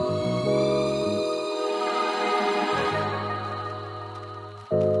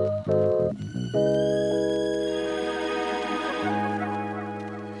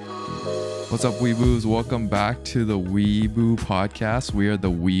What's up, Weeboos? Welcome back to the Weeboo podcast. We are the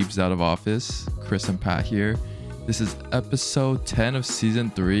Weebs out of office. Chris and Pat here. This is episode 10 of season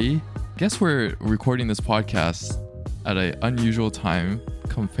 3. I guess we're recording this podcast at an unusual time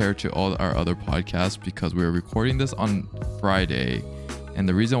compared to all our other podcasts because we're recording this on Friday. And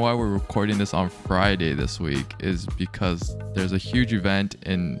the reason why we're recording this on Friday this week is because there's a huge event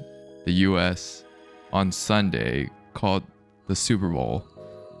in the US on Sunday called the Super Bowl.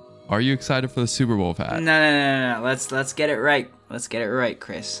 Are you excited for the Super Bowl, Pat? No. Let's get it right. Let's get it right,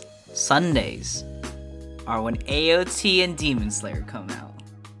 Chris. Sundays are when AOT and Demon Slayer come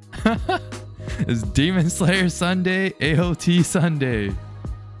out. It's Demon Slayer Sunday, AOT Sunday.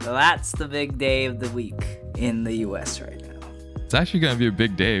 That's the big day of the week in the US right now. It's actually going to be a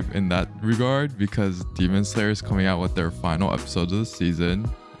big day in that regard because Demon Slayer is coming out with their final episodes of the season,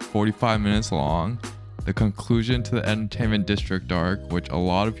 45 minutes long. The conclusion to the Entertainment District arc, which a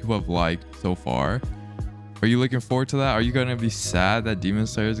lot of people have liked so far. Are you looking forward to that? Are you going to be sad that Demon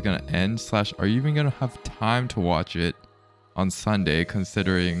Slayer is going to end? / are you even going to have time to watch it on Sunday,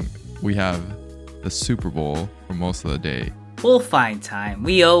 considering we have the Super Bowl for most of the day? We'll find time.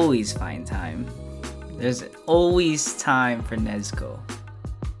 We always find time. There's always time for Nezuko.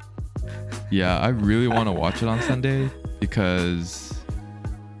 Yeah, I really want to watch it on Sunday because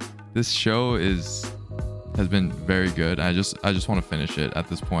this show has been very good. I just want to finish it at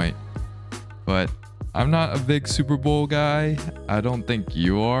this point. But I'm not a big Super Bowl guy. I don't think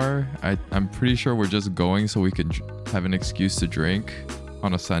you are. I'm pretty sure we're just going so we could have an excuse to drink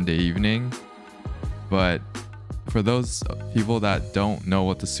on a Sunday evening. But for those people that don't know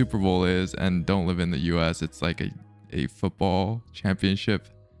what the Super Bowl is and don't live in the US, it's like a football championship,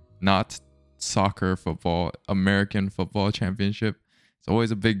 not soccer football, American football championship. It's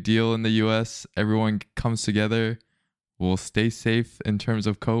always a big deal in the US. Everyone comes together. We'll stay safe in terms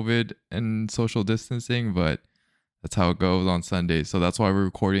of COVID and social distancing, but that's how it goes on Sunday. So that's why we're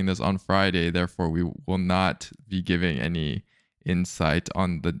recording this on Friday. Therefore, we will not be giving any insight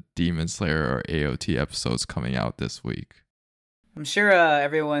on the Demon Slayer or AOT episodes coming out this week. I'm sure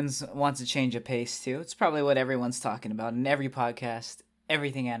everyone's wants a change of pace too. It's probably what everyone's talking about in every podcast,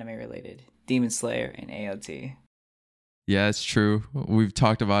 everything anime related. Demon Slayer and AOT. Yeah, it's true. We've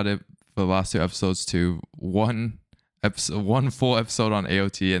talked about it for the last 2 episodes too. One full episode on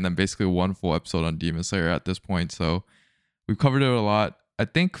AOT and then basically one full episode on Demon Slayer at this point. So we've covered it a lot. I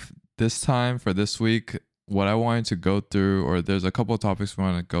think this time for this week, what I wanted to go through, or there's a couple of topics we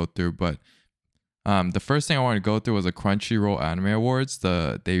want to go through, but the first thing I wanted to go through was the Crunchyroll Anime Awards.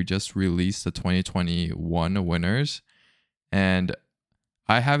 They just released the 2021 winners, and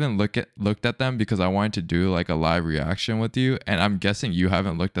I haven't looked at them because I wanted to do like a live reaction with you, and I'm guessing you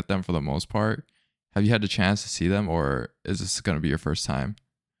haven't looked at them for the most part. Have you had a chance to see them, or is this going to be your first time?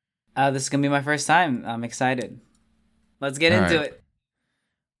 This is going to be my first time. I'm excited. Let's get into it.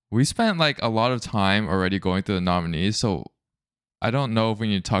 We spent like a lot of time already going through the nominees, so I don't know if we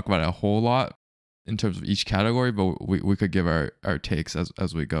need to talk about it a whole lot in terms of each category, but we could give our takes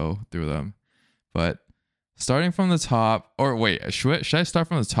as we go through them. But starting from the top, or wait, should I start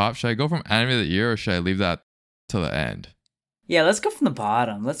from the top? Should I go from Anime of the Year, or should I leave that to the end? Yeah, let's go from the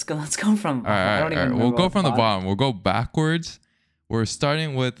bottom. Let's go from. All right. We'll go from the bottom. We'll go backwards. We're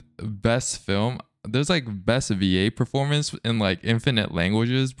starting with best film. There's like best VA performance in like infinite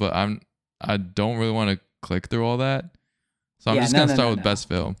languages, but I don't really want to click through all that. So I'm just gonna start with best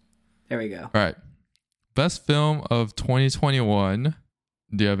film. There we go. All right, best film of 2021.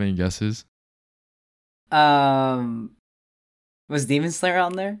 Do you have any guesses? Was Demon Slayer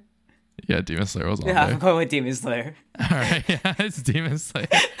on there? Yeah, Demon Slayer was on there. Yeah, I'm going with Demon Slayer. All right, yeah, it's Demon Slayer.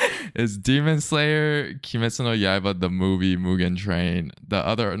 It's Demon Slayer, Kimetsu no Yaiba, the movie, Mugen Train. The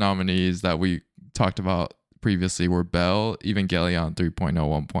other nominees that we talked about previously were Bell, Evangelion 3.0,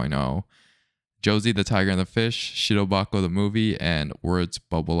 1.0, Josie the Tiger and the Fish, Shirobako the movie, and Words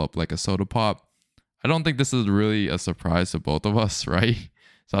Bubble Up Like a Soda Pop. I don't think this is really a surprise to both of us, right?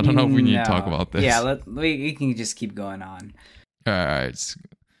 So I don't know if we need to talk about this. Yeah, we can just keep going on. All right.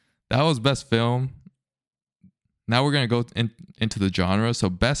 That was best film. Now we're going to go into the genre. So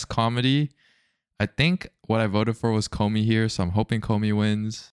best comedy. I think what I voted for was Komi here, so I'm hoping Komi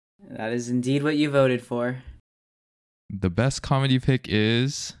wins. That is indeed what you voted for. The best comedy pick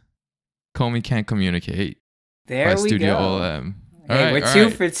is Komi Can't Communicate. There by we Studio go. OLM. Hey, we're 2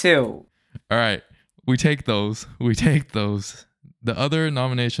 for 2. All right. We take those. The other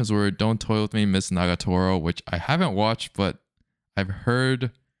nominations were Don't Toy With Me, Miss Nagatoro, which I haven't watched, but I've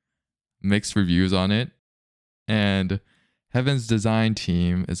heard mixed reviews on it. And Heaven's Design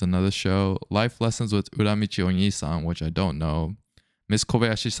Team is another show. Life Lessons with Uramichi Onyii-san, which I don't know. Miss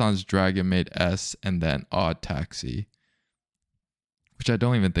Kobayashi-san's Dragon Maid S, and then Odd Taxi, which I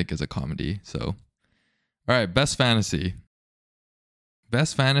don't even think is a comedy. So, all right, best fantasy.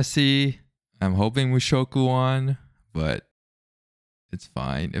 Best fantasy. I'm hoping Mushoku won, but it's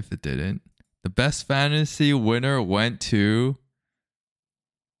fine if it didn't. The best fantasy winner went to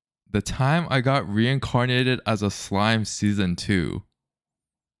The Time I Got Reincarnated as a Slime Season 2.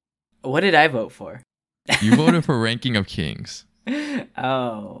 What did I vote for? You voted for Ranking of Kings.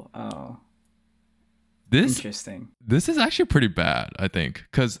 Oh. Interesting. This is actually pretty bad, I think,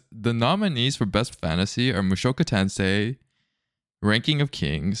 because the nominees for Best Fantasy are Mushoku Tensei, Ranking of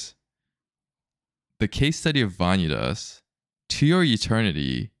Kings, The Case Study of Vanitas, To Your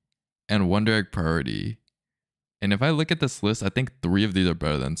Eternity, and Wonder Egg Priority. And if I look at this list, I think 3 of these are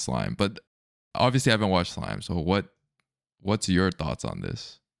better than Slime. But obviously, I haven't watched Slime. So what's your thoughts on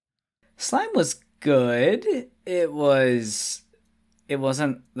this? Slime was good. It wasn't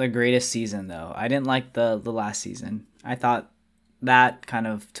the greatest season though. I didn't like the last season. I thought that kind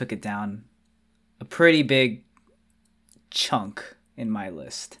of took it down a pretty big chunk in my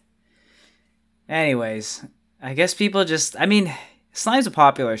list. Anyways, I guess people Slime's a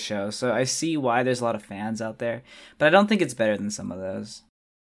popular show, so I see why there's a lot of fans out there, but I don't think it's better than some of those.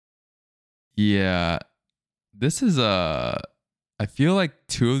 Yeah, this is I feel like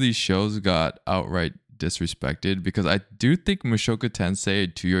 2 of these shows got outright disrespected because I do think Mushoku Tensei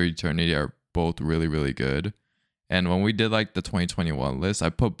and To Your Eternity are both really, really good. And when we did like the 2021 list,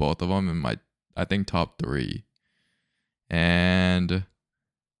 I put both of them in my, I think, top 3. And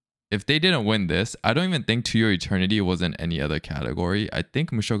if they didn't win this, I don't even think To Your Eternity was in any other category. I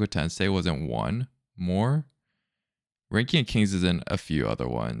think Mushoku Tensei was in one more. Ranking of Kings is in a few other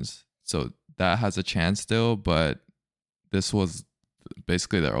ones. So that has a chance still, but this was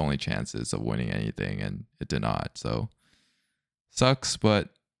basically their only chances of winning anything, and it did not. So sucks, but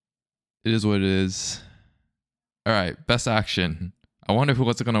it is what it is. All right, best action. I wonder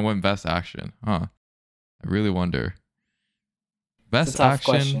what's going to win best action. I really wonder. Best action.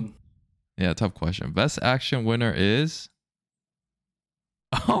 Question. Yeah, tough question. Best action winner is...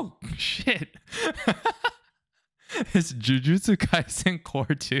 Oh, shit. It's Jujutsu Kaisen Core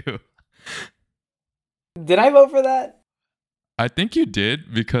 2. Did I vote for that? I think you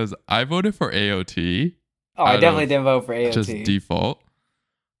did because I voted for AOT. Oh, I definitely didn't vote for AOT. Just default.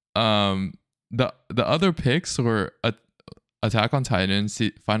 The other picks were Attack on Titan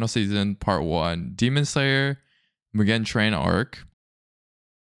Final Season Part 1, Demon Slayer, Mugen Train Arc,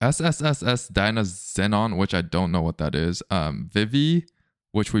 SSSS Dyna Zenon, which I don't know what that is, Vivi,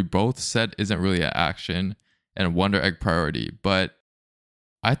 which we both said isn't really an action, and Wonder Egg Priority. But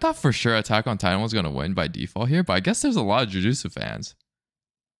I thought for sure Attack on Titan was going to win by default here, but I guess there's a lot of Jujutsu fans.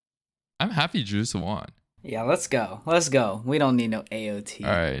 I'm happy Jujutsu won. Yeah, let's go. We don't need no AOT.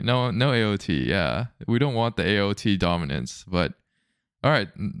 All right, no AOT. Yeah, we don't want the AOT dominance. But all right,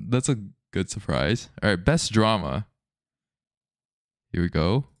 that's a good surprise. All right, best drama. Here we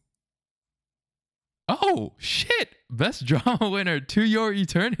go. Oh shit! Best drama winner, To Your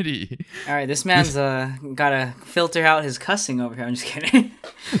Eternity. All right, this man's gotta filter out his cussing over here. I'm just kidding.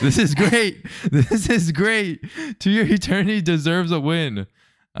 This is great. This is great. To Your Eternity deserves a win.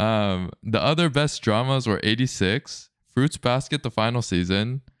 The other best dramas were 86, Fruits Basket, the final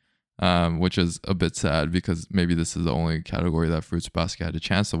season, which is a bit sad because maybe this is the only category that Fruits Basket had a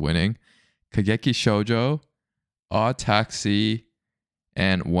chance of winning. Kageki Shoujo, Odd Taxi,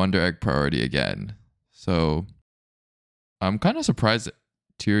 and Wonder Egg Priority again. So I'm kind of surprised that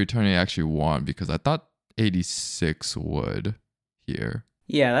To Your Eternity actually won because I thought 86 would here.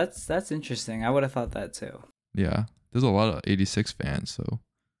 Yeah, that's interesting. I would have thought that too. Yeah, there's a lot of 86 fans, so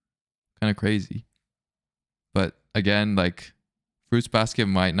kind of crazy. But again, like Fruits Basket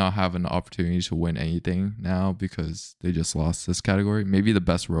might not have an opportunity to win anything now because they just lost this category. Maybe the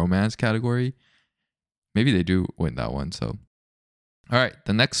best romance category. Maybe they do win that one. So, all right,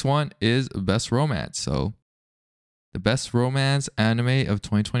 the next one is best romance. So, the best romance anime of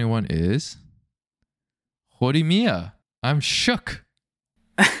 2021 is Horimiya. I'm shook.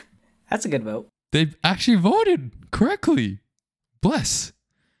 That's a good vote. They actually voted correctly. Bless.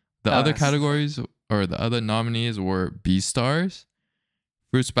 The other categories or the other nominees were Beastars,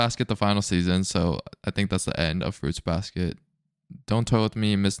 Fruits Basket, the final season. So I think that's the end of Fruits Basket. Don't Toy With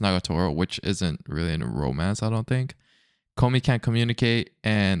Me, Miss Nagatoro, which isn't really a romance, I don't think. Komi Can't Communicate,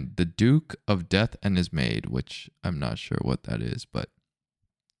 and The Duke of Death and His Maid, which I'm not sure what that is. But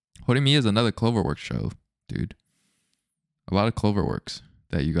Horimiya is another Cloverworks show, dude. A lot of Cloverworks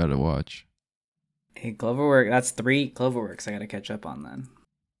that you got to watch. Hey, Cloverworks. That's 3 Cloverworks I got to catch up on then.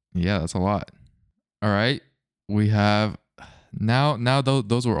 Yeah, that's a lot. All right. We have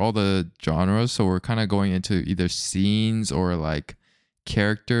those were all the genres, so we're kind of going into either scenes or like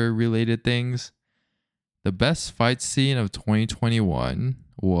character related things. The best fight scene of 2021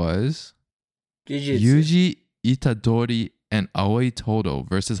 was Jujutsu. Yuji Itadori and Aoi Todo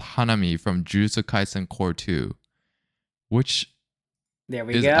versus Hanami from Jujutsu Kaisen Core 2, which There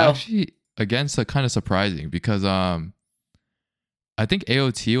we is go. actually again so kind of surprising because I think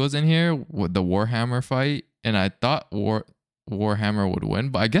AOT was in here with the Warhammer fight, and I thought Warhammer would win,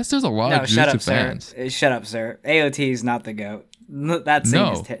 but I guess there's a lot No, of shut Jujutsu up, fans. sir. Shut up, sir. AOT is not the GOAT. That scene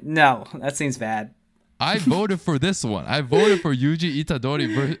No. is no, that seems bad. I voted for this one. I voted for Yuji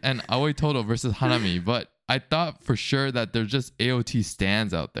Itadori and Aoi Todo versus Hanami, but I thought for sure that there's just AOT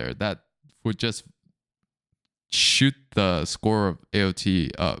stands out there that would just shoot the score of AOT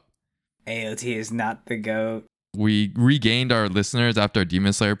up. AOT is not the GOAT. We regained our listeners after our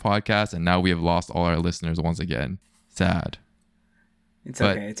Demon Slayer podcast, and now we have lost all our listeners once again. Sad. It's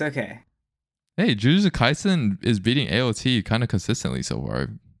okay. It's okay. Hey, Jujutsu Kaisen is beating AOT kind of consistently so far.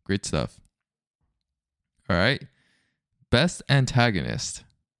 Great stuff. All right. Best antagonist.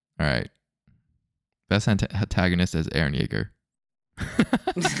 All right. Best antagonist is Eren Yeager.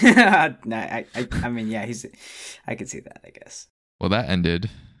 I mean, yeah, I could see that, I guess. Well, that ended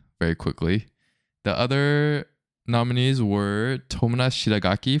very quickly. The other nominees were Tomura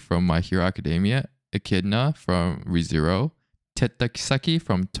Shiragaki from My Hero Academia, Echidna from ReZero, Teta Kisaki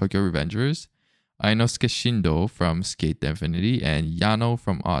from Tokyo Revengers, Ainosuke Shindo from Skate Infinity, and Yano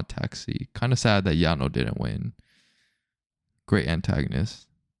from Odd Taxi. Kind of sad that Yano didn't win. Great antagonist.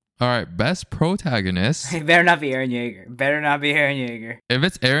 All right, best protagonist. It better not be Eren Yeager. Better not be Eren Yeager. If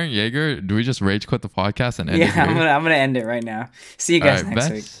it's Eren Yeager, do we just rage quit the podcast and end it here? I'm gonna end it right now. See you guys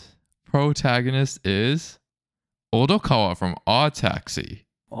next week. Best protagonist is Odokawa from Odd Taxi.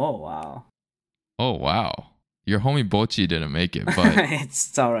 Oh wow. Oh wow. Your homie Bochi didn't make it, but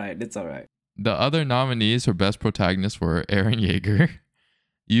it's all right. It's all right. the other nominees for best protagonist were Eren Yeager,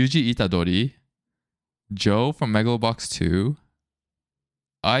 Yuji Itadori, Joe from Megalobox 2,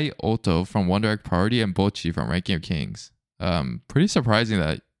 Ai Oto from Wonder Egg Party, and Bochi from Ranking of Kings. Pretty surprising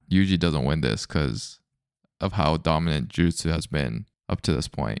that Yuji doesn't win this because of how dominant Jutsu has been up to this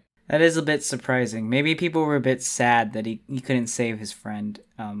point. That is a bit surprising. Maybe people were a bit sad that he couldn't save his friend.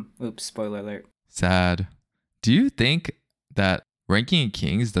 Oops, spoiler alert. Sad. Do you think that Ranking of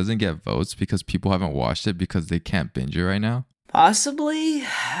Kings doesn't get votes because people haven't watched it because they can't binge it right now? Possibly.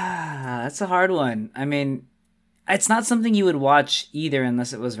 That's a hard one. I mean, it's not something you would watch either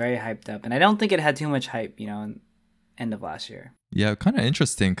unless it was very hyped up. And I don't think it had too much hype, in end of last year. Yeah, kind of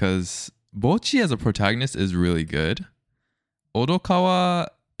interesting because Bochi as a protagonist is really good. Odokawa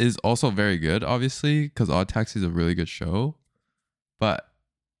is also very good, obviously, because Odd Taxi is a really good show. But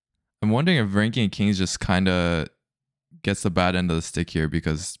I'm wondering if Ranking of Kings just kind of gets the bad end of the stick here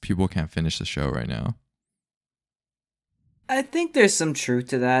because people can't finish the show right now. I think there's some truth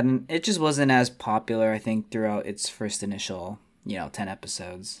to that, and it just wasn't as popular, I think, throughout its first initial, 10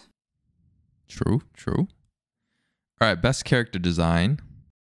 episodes. True. All right, best character design.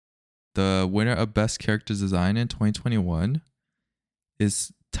 The winner of best character design in 2021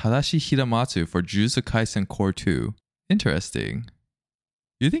 is Tadashi Hiramatsu for Jujutsu Kaisen Core 2. Interesting.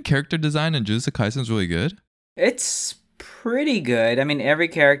 You think character design in Jujutsu Kaisen is really good? It's pretty good. I mean, every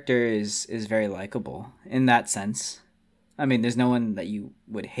character is very likable in that sense. I mean, there's no one that you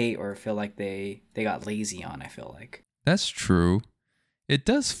would hate or feel like they got lazy on, I feel like. That's true. It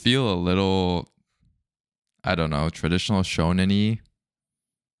does feel a little, I don't know, traditional shonen-y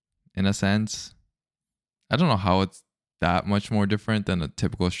in a sense. I don't know how it's that much more different than a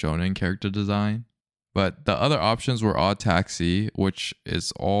typical shonen character design. But the other options were Odd Taxi, which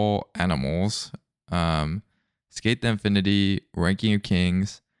is all animals, Skate the Infinity, Ranking of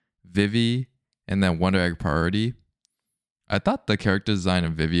Kings, Vivi, and then Wonder Egg Priority. I thought the character design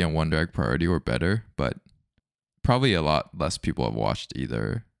of Vivi and Wonder Egg Priority were better, but probably a lot less people have watched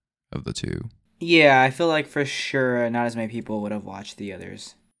either of the two. Yeah, I feel like for sure not as many people would have watched the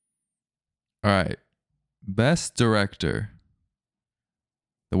others. All right. Best Director.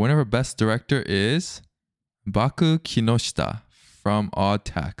 The winner for Best Director is Baku Kinoshita from Odd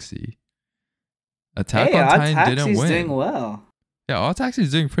Taxi. Attack on Titan didn't win. Doing well. Yeah, Odd Taxi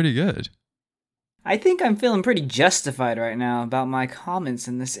is doing pretty good. I think I'm feeling pretty justified right now about my comments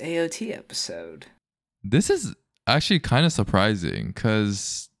in this AOT episode. This is actually kind of surprising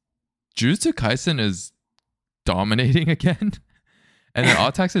because Jujutsu Kaisen is dominating again. And then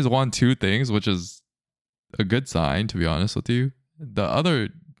Odd Taxi has won 2 things, which is a good sign, to be honest with you. The other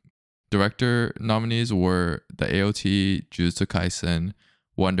director nominees were the AOT, Jujutsu Kaisen,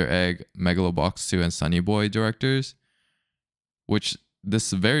 Wonder Egg, Megalobox 2, and Sunny Boy directors. which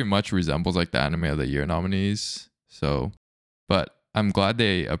this very much resembles like the Anime of the Year nominees. So, but I'm glad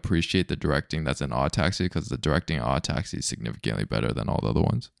they appreciate the directing that's in Odd Taxi, because the directing in Odd Taxi is significantly better than all the other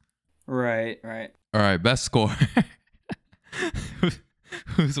ones. Right. All right, best score.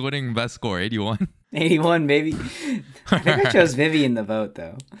 Who's winning best score? 81? 81, baby. I think I chose Vivi in the vote,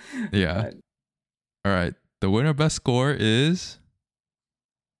 though. Yeah. But All right. The winner best score is...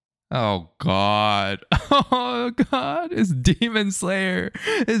 Oh, God. Oh, God. It's Demon Slayer.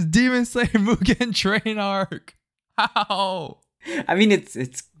 It's Demon Slayer Mugen Train arc. How? I mean,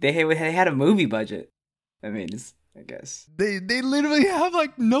 they had a movie budget. I mean, I guess. They literally have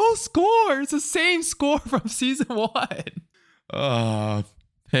like no score. It's the same score from season 1. Oh,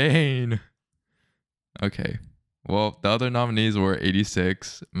 pain. Okay. Well, the other nominees were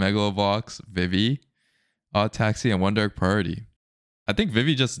 86, Megalobox, Vivi, Odd Taxi, and One Direct Priority. I think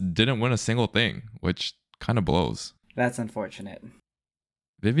Vivi just didn't win a single thing, which kind of blows. That's unfortunate.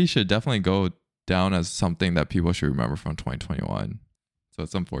 Vivi should definitely go down as something that people should remember from 2021. So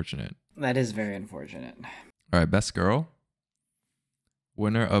it's unfortunate. That is very unfortunate. All right, Best Girl.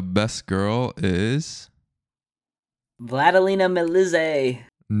 Winner of Best Girl is... Vladilena Melize.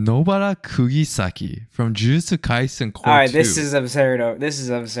 Nobara Kugisaki from Jujutsu Kaisen Core 2. All right, this is absurd. This is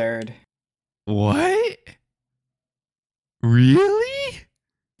absurd. What? Really?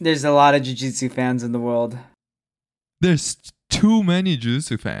 There's a lot of Jujutsu fans in the world. There's too many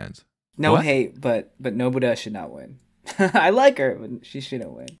Jujutsu fans. No What? hate, but Nobuda should not win. I like her, but she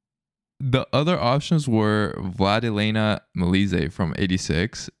shouldn't win. The other options were Vladilena Melize from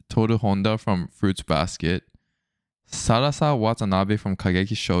 86, Toru Honda from Fruits Basket, Sarasa Watanabe from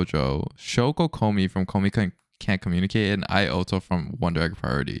Kageki Shoujo, Shoko Komi from Komi Can't Communicate, and Ai Oto from One Direct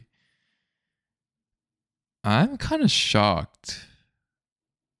Priority. I'm kind of shocked.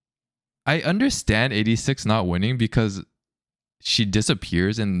 I understand 86 not winning because she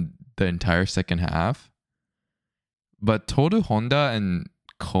disappears in the entire second half. But Toru Honda and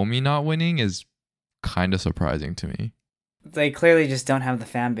Komi not winning is kind of surprising to me. They clearly just don't have the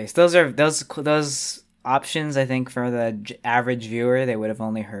fan base. Those options, I think, for the average viewer, they would have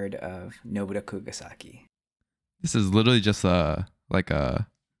only heard of Nobuda Kugisaki. This is literally just a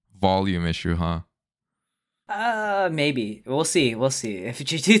volume issue, huh? Maybe. We'll see. If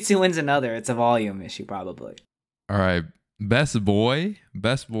Jujutsu wins another, it's a volume issue, probably. All right. Best boy.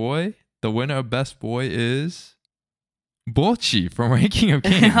 The winner of Best Boy is Bochi from Ranking of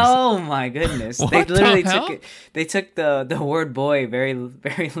Kings. Oh my goodness. What They literally the hell? took it. They took the word boy very,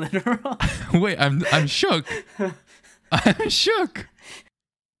 very literal. Wait, I'm shook. I'm shook.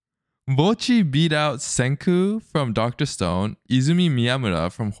 Bochi beat out Senku from Dr. Stone, Izumi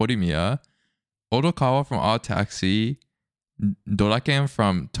Miyamura from Horimiya, Odokawa from Odd Taxi, Doraken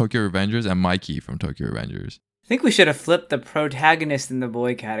from Tokyo Revengers, and Mikey from Tokyo Revengers. I think we should have flipped the protagonist in the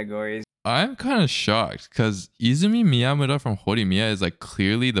boy categories. I'm kind of shocked because Izumi Miyamura from Horimiya is like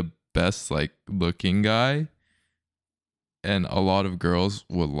clearly the best like looking guy, and a lot of girls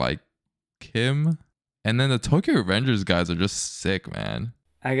would like him. And then the Tokyo Revengers guys are just sick, man.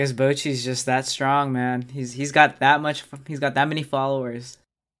 I guess Bochi's just that strong, man. He's got that many followers.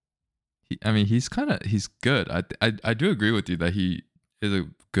 He's good. I do agree with you that he is a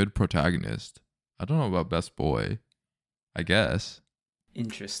good protagonist. I don't know about Best Boy, I guess.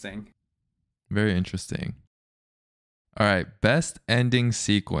 Interesting. Very interesting. All right, Best Ending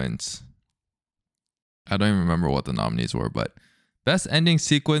Sequence. I don't even remember what the nominees were, but Best Ending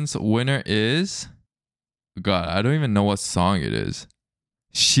Sequence winner is... God, I don't even know what song it is.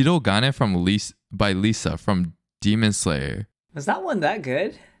 Shirogane by Lisa from Demon Slayer. Was that one that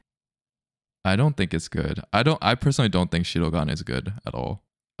good? I don't think it's good. I personally don't think Shirogane is good at all.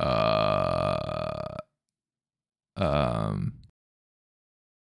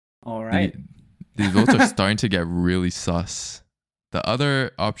 All right. These votes are starting to get really sus. The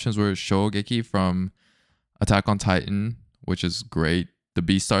other options were Shogeki from Attack on Titan, which is great. The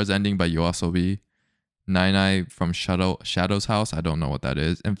Beastars ending by Yoasobi. Nine from Shadow's House. I don't know what that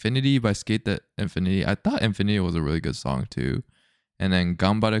is. Infinity by Skate the Infinity. I thought Infinity was a really good song too. And then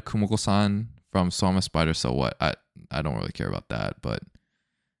Gambare Kumoko-san from So I'm a Spider, So What? I don't really care about that. But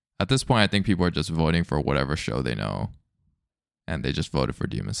at this point, I think people are just voting for whatever show they know. And they just voted for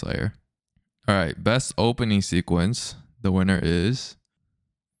Demon Slayer. All right, Best Opening Sequence. The winner is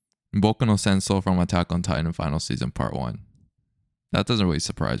Boku no Senso from Attack on Titan Final Season Part 1. That doesn't really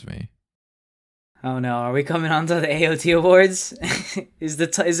surprise me. Oh no, are we coming on to the AOT awards? Is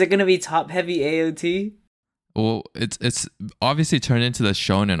it going to be top heavy AOT? Well, it's obviously turned into the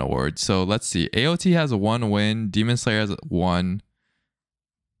Shounen Award. So let's see. AOT has 1 win. Demon Slayer has 1.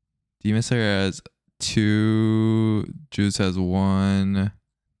 Demon Slayer has 2, Juice has 1,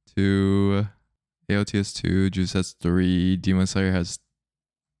 2, AOT has 2, Juice has 3, Juice has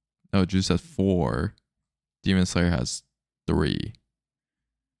 4, Demon Slayer has 3.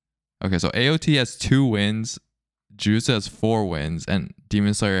 Okay, so AOT has 2 wins, Juice has 4 wins, and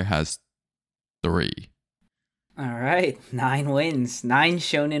Demon Slayer has 3. All right, 9 wins, 9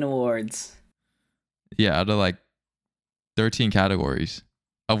 Shonen awards. Yeah, out of like 13 categories,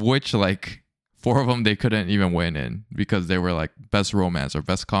 of which like 4 of them they couldn't even win in because they were like best romance or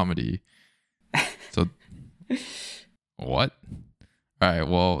best comedy. So what? All right,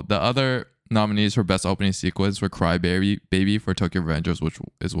 well, the other nominees for best opening sequence were Cry Baby for Tokyo Revengers, which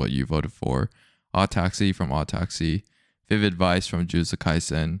is what you voted for, Odd Taxi from Odd Taxi, Vivid Vice from Jujutsu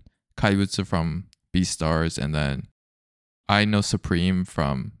Kaisen, Kaibutsu from Beastars, and then I Know Supreme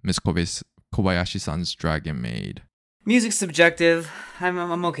from Miss Kobayashi-san's Dragon Maid. Music's subjective.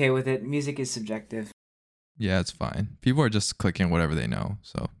 I'm okay with it. Music is subjective. Yeah, it's fine. People are just clicking whatever they know,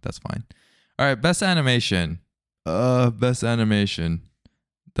 so that's fine. All right, best animation. Best animation.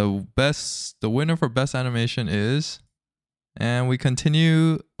 The winner for best animation is, and we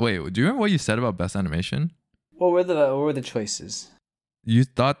continue. Wait, do you remember what you said about best animation? What were the choices? You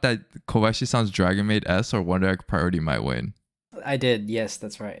thought that Kobayashi-san's Dragon Maid S or One Direct Priority might win. I did. Yes,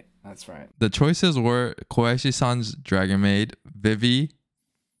 that's right. That's right. The choices were Kobayashi-san's Dragon Maid, Vivi,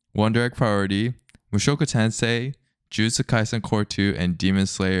 One Direct Priority, Mushoku Tensei, Jujutsu Kaisen Core 2, and Demon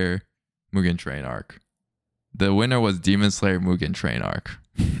Slayer Mugen Train Arc. The winner was Demon Slayer Mugen Train Arc.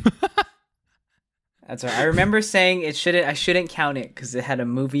 That's right. I remember saying I shouldn't count it because it had a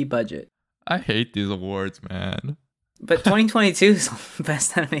movie budget. I hate these awards, man. But 2022's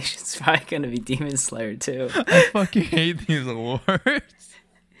best animation is probably going to be Demon Slayer too. I fucking hate these awards.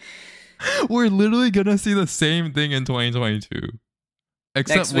 We're literally going to see the same thing in 2022.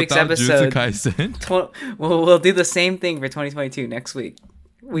 Except next week's without episode, Jujutsu Kaisen. We'll do the same thing for 2022 next week.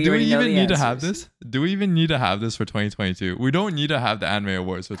 Do we even need to have this? Do we even need to have this for 2022? We don't need to have the anime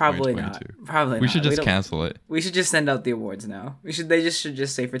awards for 2022. Probably not. We should just cancel it. We should just send out the awards now. They should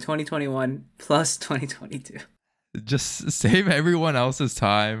just say for 2021 plus 2022. Just save everyone else's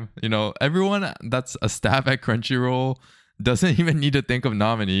time. You know, everyone that's a staff at Crunchyroll doesn't even need to think of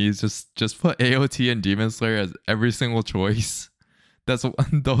nominees. Just put AOT and Demon Slayer as every single choice.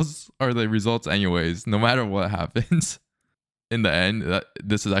 Those are the results anyways, no matter what happens. In the end,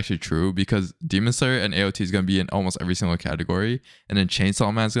 this is actually true because Demon Slayer and AOT is going to be in almost every single category, and then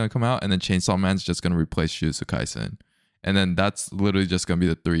Chainsaw Man's going to come out, and then Chainsaw Man's just going to replace Jujutsu Kaisen. And then that's literally just going to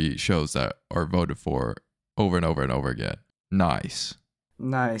be the 3 shows that are voted for over and over and over again. Nice.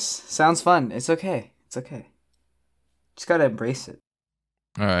 Sounds fun. It's okay. Just got to embrace it.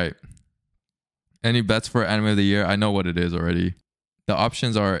 All right. Any bets for anime of the year? I know what it is already. The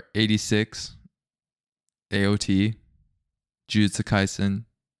options are 86, AOT, Jujutsu Kaisen,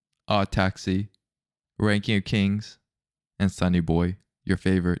 Odd Taxi, Ranking of Kings, and Sunny Boy, your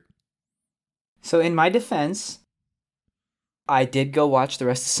favorite. So in my defense, I did go watch the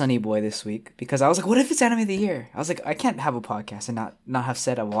rest of Sunny Boy this week because I was like, what if it's anime of the year? I was like, I can't have a podcast and not have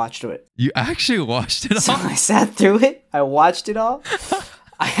said I watched it. You actually watched it all? So I sat through it. I watched it all.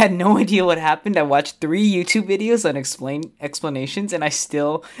 I had no idea what happened. I watched 3 YouTube videos on explanations, and I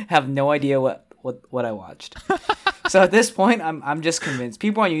still have no idea what I watched. So at this point, I'm just convinced.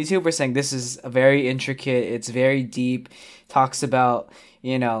 People on YouTube are saying this is a very intricate. It's very deep. Talks about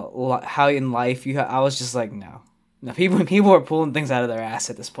how in life you. I was just like, no. People are pulling things out of their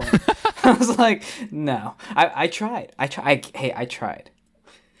ass at this point. I was like, no. I tried. I tried.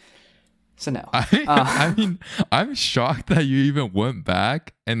 So no. I mean, I'm shocked that you even went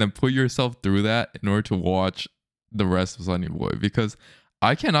back and then put yourself through that in order to watch the rest of Sunny Boy, because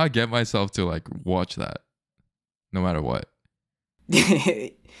I cannot get myself to like watch that no matter what.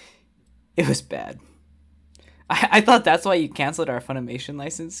 It was bad. I thought that's why you canceled our Funimation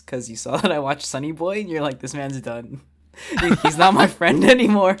license, because you saw that I watched Sunny Boy and you're like, this man's done. He's not my friend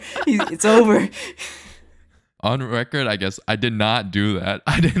anymore. It's over. On record, I guess I did not do that.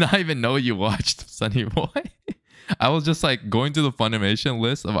 I did not even know you watched Sunny Boy. I was just like going through the Funimation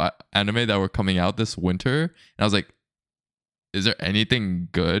list of anime that were coming out this winter, and I was like, is there anything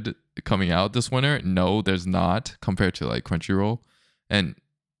good coming out this winter? No, there's not, compared to like Crunchyroll. And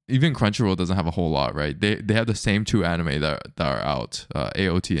even Crunchyroll doesn't have a whole lot, right? They have the same 2 anime that are out,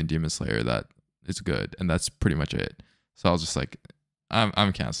 AOT and Demon Slayer, that is good, and that's pretty much it. So I was just like,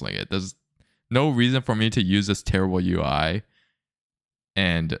 I'm canceling it. There's no reason for me to use this terrible UI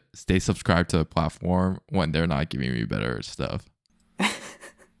and stay subscribed to the platform when they're not giving me better stuff.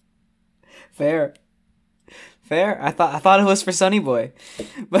 Fair. Fair. I thought it was for Sunny Boy,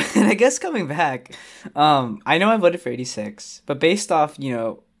 but I guess coming back, I know I voted for 86, but based off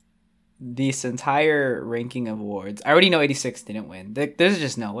this entire ranking of awards, I already know 86 didn't win. There's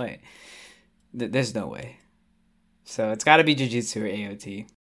just no way. There's no way. So it's got to be Jujutsu or AOT.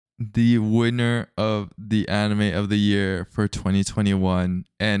 The winner of the anime of the year for 2021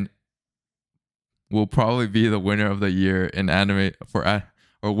 and will probably be the winner of the year in anime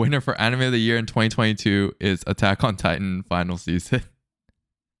or winner for anime of the year in 2022 is Attack on Titan final season.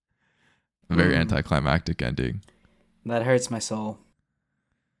 A very anticlimactic ending. That hurts my soul.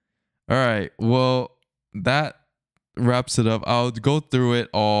 All right. Well, that wraps it up. I'll go through it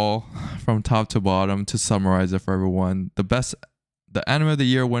all from top to bottom to summarize it for everyone. The anime of the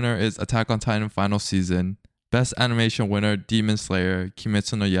year winner is Attack on Titan final season. Best animation winner, Demon Slayer,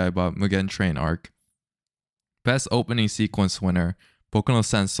 Kimetsu no Yaiba, Mugen Train arc. Best opening sequence winner, Boku no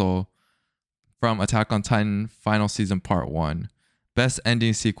Senso from Attack on Titan final season part 1. Best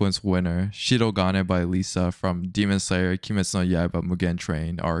ending sequence winner, Shirogane by Lisa from Demon Slayer, Kimetsu no Yaiba, Mugen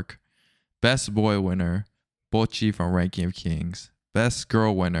Train arc. Best boy winner, Bochi from Ranking of Kings. Best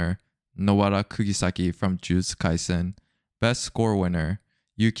girl winner, Nowara Kugisaki from Jujutsu Kaisen. Best score winner,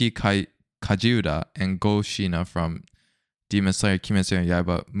 Yuki Kajiura and Go Shina from Demon Slayer, Kimetsu no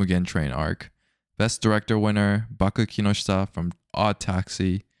Yaiba, Mugen Train arc. Best director winner, Baku Kinoshita from Odd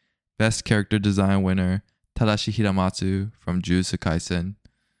Taxi. Best character design winner, Tadashi Hiramatsu from Jujutsu Kaisen.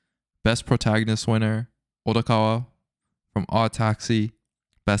 Best protagonist winner, Odakawa from Odd Taxi.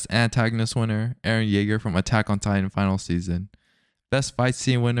 Best antagonist winner, Eren Yeager from Attack on Titan final season. Best fight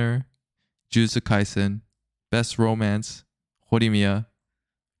scene winner, Jujutsu Kaisen. Best romance, Horimiya.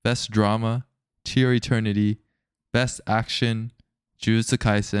 Best drama, Tear Eternity. Best action, Jujutsu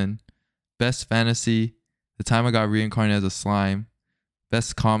Kaisen. Best fantasy, The Time I Got Reincarnated as a Slime.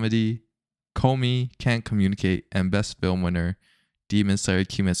 Best comedy, Komi Can't Communicate. And best film winner, Demon Slayer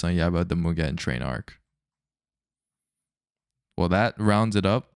Kimetsu no Yaiba, the Mugen Train arc. Well, that rounds it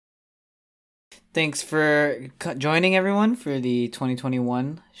up. Thanks for joining everyone for the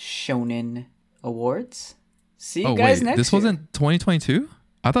 2021 Shounen Awards. See you guys next year. This wasn't 2022?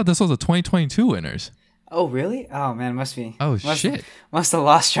 I thought this was the 2022 winners. Oh, really? Oh, man, must be. Oh, shit. Must have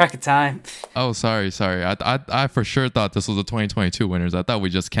lost track of time. Oh, sorry. I for sure thought this was the 2022 winners. I thought we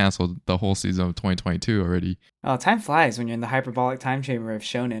just canceled the whole season of 2022 already. Oh, time flies when you're in the hyperbolic time chamber of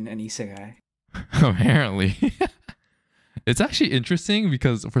Shounen and Isekai. Apparently. It's actually interesting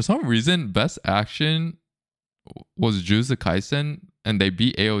because for some reason, Best Action was Jujutsu Kaisen and they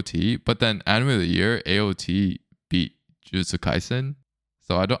beat AOT, but then Anime of the Year, AOT beat Jujutsu Kaisen.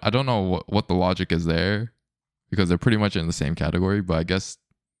 So I don't know what the logic is there because they're pretty much in the same category, but I guess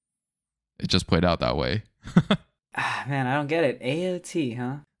it just played out that way. Man, I don't get it. AOT,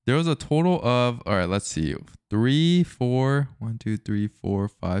 huh? There was a total of, all right, let's see, 14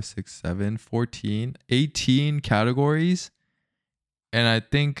 18 categories. And I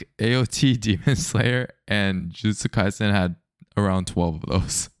think AOT, Demon Slayer, and Jujutsu Kaisen had around 12 of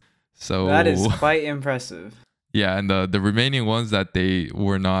those. So that is quite impressive. Yeah, and the remaining ones that they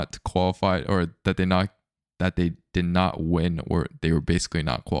were not qualified or that they did not win, or they were basically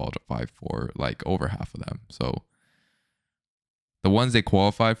not qualified for, like over half of them. So the ones they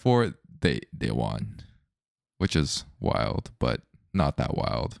qualified for, they won, which is wild, but not that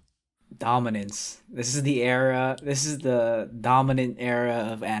wild. Dominance. This is the era. This is the dominant era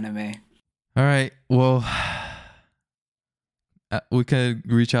of anime. All right. Well, we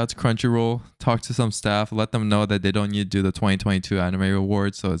could reach out to Crunchyroll, talk to some staff, let them know that they don't need to do the 2022 anime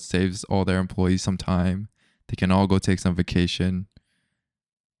awards, so it saves all their employees some time. They can all go take some vacation,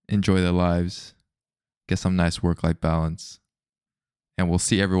 enjoy their lives, get some nice work-life balance. And we'll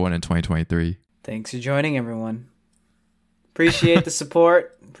see everyone in 2023. Thanks for joining, everyone. Appreciate the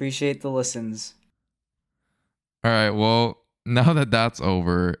support. Appreciate the listens. All right. Well, now that that's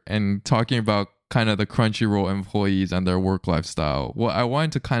over and talking about kind of the Crunchyroll employees and their work lifestyle, what I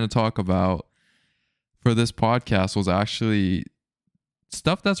wanted to kind of talk about for this podcast was actually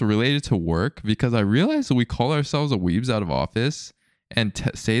stuff that's related to work, because I realized that we call ourselves a weebs out of office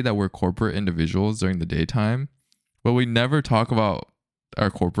and say that we're corporate individuals during the daytime, but we never talk about our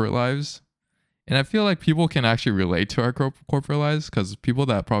corporate lives. And I feel like people can actually relate to our corporate lives because people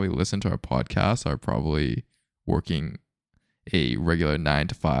that probably listen to our podcast are probably working a regular 9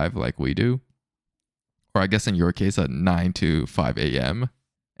 to 5 like we do. Or I guess in your case, at 9 to 5 a.m.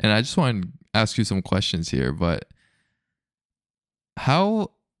 And I just want to ask you some questions here, but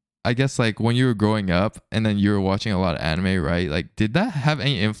how, I guess like when you were growing up and then you were watching a lot of anime, right? Like, did that have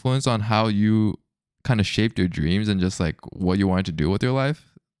any influence on how you kind of shaped your dreams and just like what you wanted to do with your life?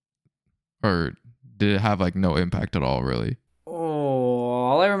 Or did it have like no impact at all, really? Oh,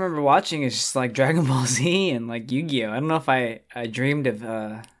 all I remember watching is just like Dragon Ball Z and like Yu-Gi-Oh. I don't know if I dreamed of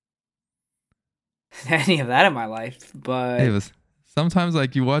any of that in my life, It but was sometimes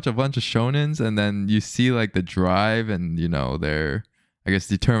like you watch a bunch of shonens and then you see like the drive and their, I guess,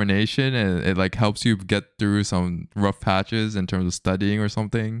 determination, and it like helps you get through some rough patches in terms of studying or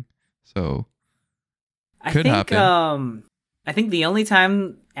something. So I could think happen. I think the only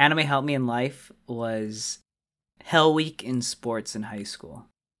time anime helped me in life was Hell Week in sports in high school.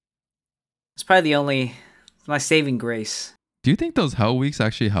 It's probably my saving grace. Do you think those hell weeks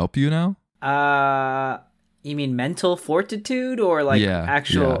actually help you now? Uh, you mean mental fortitude or like Yeah,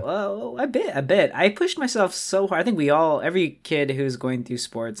 actual? yeah. Oh, a bit, a bit. I pushed myself so hard. I think every kid who's going through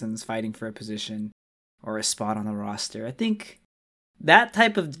sports and is fighting for a position or a spot on the roster, I think that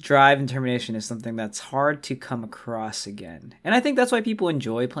type of drive and determination is something that's hard to come across again. And I think that's why people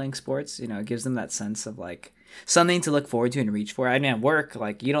enjoy playing sports. It gives them that sense of like something to look forward to and reach for. I mean, at work,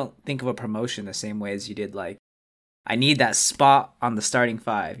 like you don't think of a promotion the same way as you did like I need that spot on the starting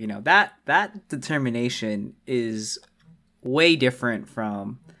five. That determination is way different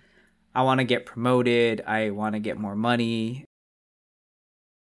from I want to get promoted, I want to get more money.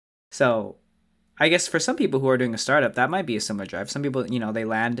 So I guess for some people who are doing a startup, that might be a similar drive. Some people,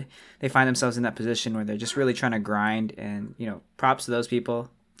 they find themselves in that position where they're just really trying to grind, and props to those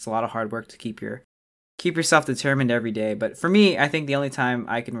people. It's a lot of hard work to keep yourself determined every day. But for me, I think the only time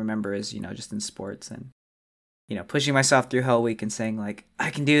I can remember is just in sports and pushing myself through Hell Week and saying like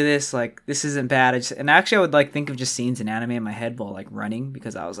I can do this, like this isn't bad. And actually, I would like think of just scenes in anime in my head while like running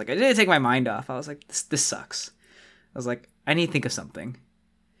because I was like I didn't take my mind off. I was like this sucks. I was like I need to think of something.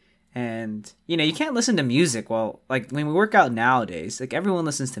 And you can't listen to music while like when we work out nowadays, like everyone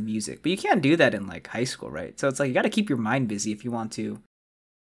listens to music, but you can't do that in like high school, right? So it's like you got to keep your mind busy if you want to.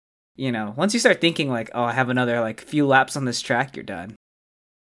 Once you start thinking like, oh, I have another like few laps on this track, you're done.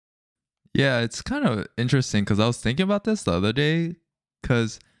 Yeah, it's kind of interesting because I was thinking about this the other day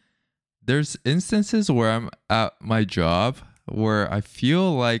because there's instances where I'm at my job where I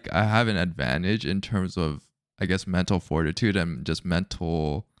feel like I have an advantage in terms of, I guess, mental fortitude and just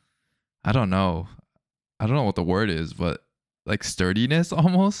mental, I don't know. I don't know what the word is, but like sturdiness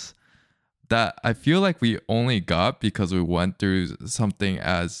almost that I feel like we only got because we went through something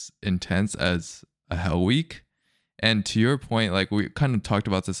as intense as a hell week. And to your point, like we kind of talked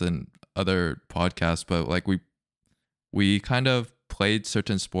about this in other podcasts, but like we kind of played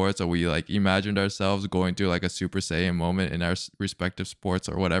certain sports or we like imagined ourselves going through like a Super Saiyan moment in our respective sports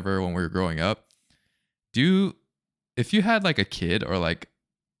or whatever when we were growing up. If you had like a kid or like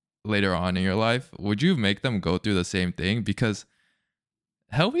later on in your life, would you make them go through the same thing? Because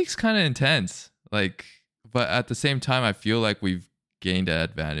Hell Week's kind of intense, like, but at the same time, I feel like we've gained an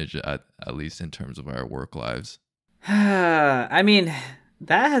advantage at least in terms of our work lives. I mean,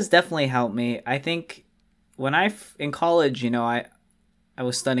 that has definitely helped me. I think when in college, I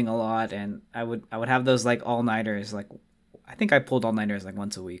was studying a lot, and I would have those like all nighters. Like, I think I pulled all nighters like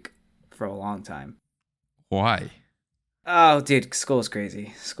once a week for a long time. Why? Oh, dude, school's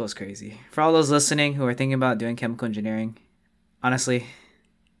crazy. School's crazy. For all those listening who are thinking about doing chemical engineering, honestly,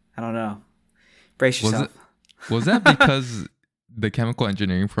 I don't know. Brace yourself. Was that because the chemical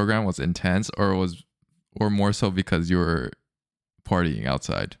engineering program was intense, or more so because you were partying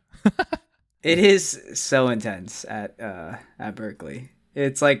outside? It is so intense at Berkeley.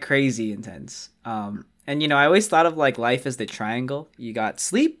 It's like crazy intense. And I always thought of like life as the triangle. You got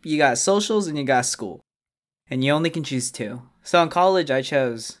sleep, you got socials, and you got school. And you only can choose two. So in college I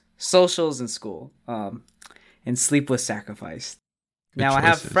chose socials and school. And sleep was sacrificed. Good Now I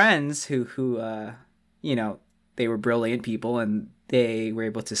have choices. friends who they were brilliant people and they were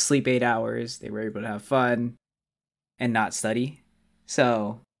able to sleep 8 hours, they were able to have fun and not study.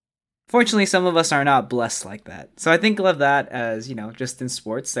 So fortunately, some of us are not blessed like that. So I think of that as, just in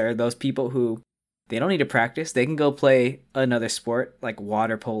sports, there are those people who they don't need to practice. They can go play another sport like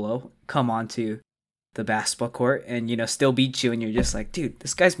water polo, come onto the basketball court and, still beat you. And you're just like, dude,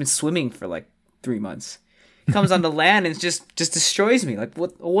 this guy's been swimming for like 3 months. He comes on the land and just destroys me. Like,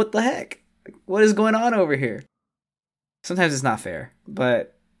 what the heck? Like, what is going on over here? Sometimes it's not fair,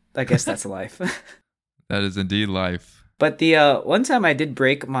 but I guess that's life. That is indeed life. But the one time I did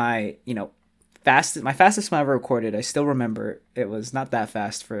break my, fastest time I ever recorded, I still remember it was not that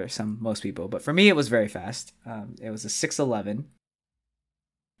fast for most people, but for me it was very fast. It was a 6:11,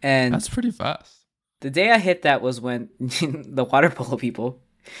 and That's pretty fast. the day I hit that was when the water polo people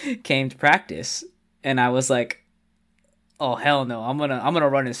came to practice, and I was like, "Oh hell no! I'm gonna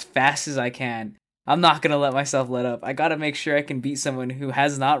run as fast as I can I'm not gonna let myself let up. I gotta make sure I can beat someone who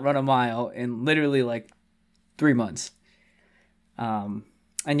has not run a mile in literally like 3 months. And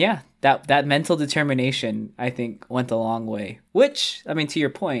yeah, that mental determination I think went a long way. Which, I mean, to your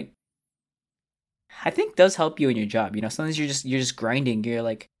point, I think does help you in your job. You know, sometimes you're just grinding. You're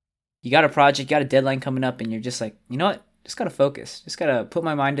like, you got a project, you got a deadline coming up, and you're just like, you know what? Just gotta focus. Just gotta put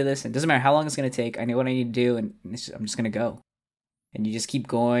my mind to this. And it doesn't matter how long it's gonna take. I know what I need to do, and I'm just gonna go. And you just keep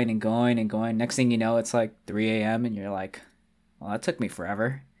going and going and going. Next thing you know, it's like 3 a.m. and you're like, well, that took me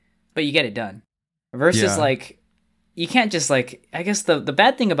forever, but you get it done. Versus Yeah. like, you can't just like, I guess the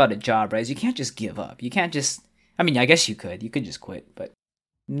bad thing about a job, right, is you can't just give up. You can't just, I mean, I guess you could just quit, but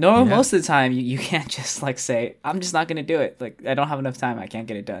no, Yeah. most of the time you can't just like say, I'm just not gonna do it. Like, I don't have enough time. I can't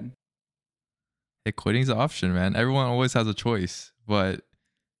get it done. Hey, quitting's an option, man. Everyone always has a choice. But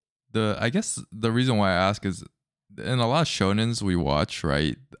I guess the reason why I ask is in a lot of shonens we watch,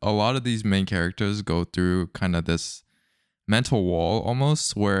 right? A lot of these main characters go through kind of this mental wall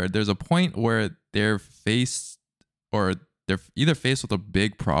almost where there's a point where they're faced or they're either faced with a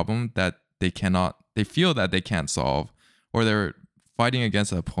big problem that they feel that they can't solve, or they're fighting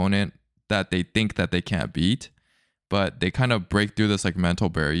against an opponent that they think that they can't beat, but they kind of break through this like mental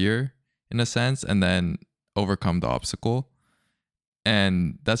barrier in a sense and then overcome the obstacle.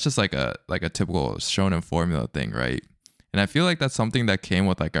 And that's just like a typical shonen formula thing, right? And I feel like that's something that came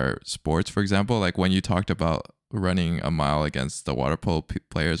with like our sports, for example, like when you talked about running a mile against the water polo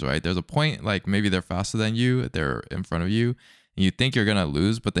players, right? There's a point like maybe they're faster than you, they're in front of you, and you think you're gonna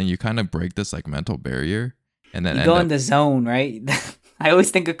lose, but then you kind of break this like mental barrier, and then You end go in up the zone, right? I always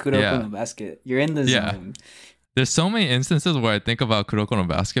think of Kuroko yeah no Basket. You're in the yeah. zone. There's so many instances where I think about Kuroko no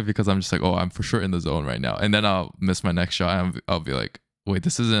Basket because I'm just like, oh, I'm for sure in the zone right now, and then I'll miss my next shot, and I'll be like, wait,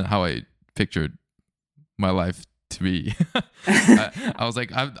 this isn't how I pictured my life to be. I was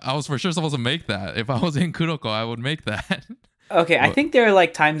like, I was for sure supposed to make that. If I was in Kuroko, I would make that. Okay, I But think there are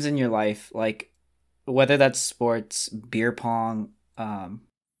like times in your life, like whether that's sports, beer pong, I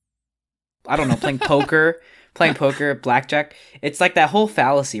don't know, playing poker, blackjack. It's like that whole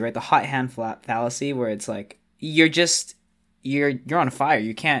fallacy, right? The hot hand fallacy, where it's like you're on fire.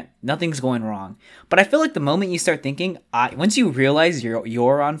 You can't. Nothing's going wrong. But I feel like the moment you start thinking, once you realize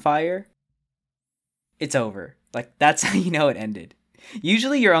you're on fire, it's over. Like that's how you know it ended.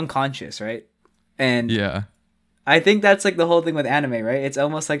 Usually you're unconscious, right? And yeah, I think that's like the whole thing with anime, right? It's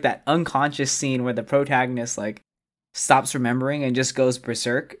almost like that unconscious scene where the protagonist like stops remembering and just goes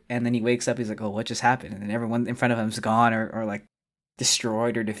berserk, and then he wakes up, he's like, oh, what just happened? And then everyone in front of him's gone or like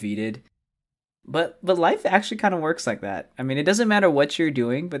destroyed or defeated. But life actually kind of works like that. I mean, it doesn't matter what you're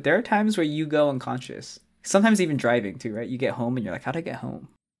doing, but there are times where you go unconscious. Sometimes even driving too, right? You get home and you're like, how'd I get home?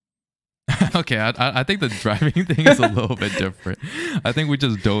 okay. I think the driving thing is a little bit different. I think we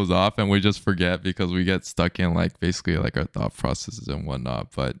just doze off and we just forget because we get stuck in like basically like our thought processes and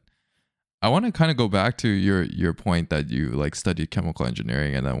whatnot. But I want to kind of go back to your point that you like studied chemical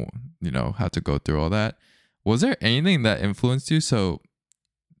engineering and then had to go through all that. Was there anything that influenced you? So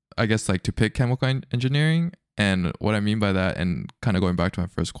I guess like to pick chemical engineering, and what I mean by that, and kind of going back to my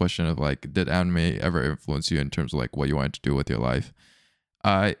first question of like, did anime ever influence you in terms of like what you wanted to do with your life?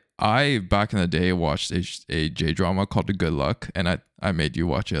 I back in the day watched a J drama called The Good Luck, and I made you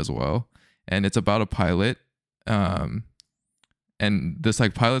watch it as well. And it's about a pilot. And this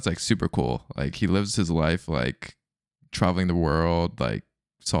like pilot's like super cool. Like he lives his life like traveling the world, like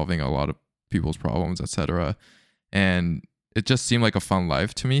solving a lot of people's problems, etc. And it just seemed like a fun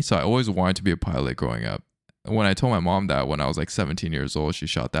life to me. So I always wanted to be a pilot growing up. When I told my mom that when I was like 17 years old, she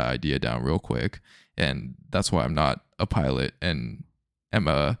shot that idea down real quick. And that's why I'm not a pilot and am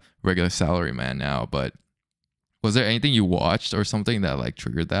a regular salaryman now. But was there anything you watched or something that like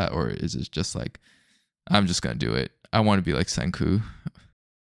triggered that? Or is it just like, I'm just going to do it? I want to be like Senku.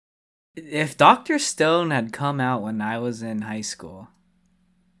 If Dr. Stone had come out when I was in high school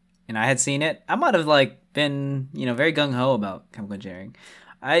and I had seen it, I might have like been, very gung ho about chemical engineering.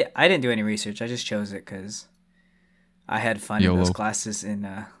 I didn't do any research. I just chose it because I had fun in those YOLO. classes in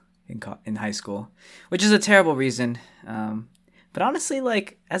high school, which is a terrible reason. But honestly,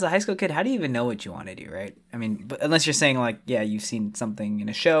 like as a high school kid, how do you even know what you want to do, right? I mean, but unless you're saying like, yeah, you've seen something in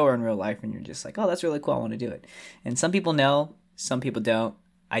a show or in real life, and you're just like, oh, that's really cool, I want to do it. And some people know, some people don't.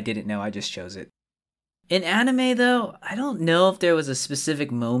 I didn't know, I just chose it. In anime, though, I don't know if there was a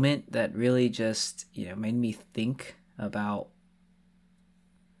specific moment that really just, made me think about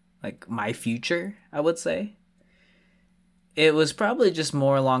like my future, I would say. It was probably just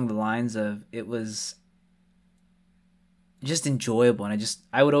more along the lines of it was just enjoyable, and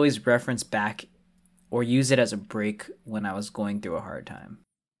I would always reference back or use it as a break when I was going through a hard time.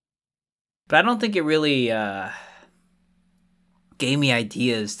 but I don't think it really gave me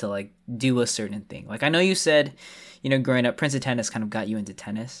ideas to like do a certain thing. Like I know you said, growing up, Prince of Tennis kind of got you into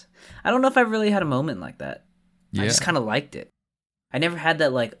tennis. I don't know if I really had a moment like that. I just kind of liked it. I never had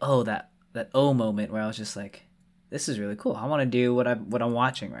that like that moment where I was just like, this is really cool. I want to do what I'm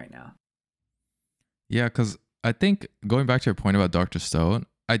watching right now. Yeah, because I think going back to your point about Dr. Stone,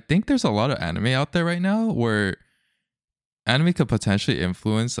 I think there's a lot of anime out there right now where anime could potentially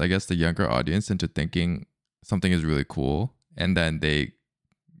influence, I guess, the younger audience into thinking something is really cool, and then they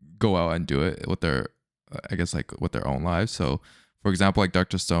go out and do it with their, I guess, like with their own lives. So, for example, like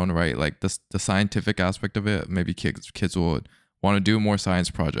Dr. Stone, right? Like the scientific aspect of it, maybe kids will want to do more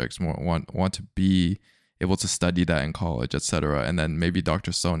science projects, want to be able to study that in college, etc. And then maybe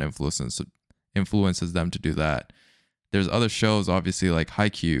Dr. Stone influences them to do that. There's other shows, obviously, like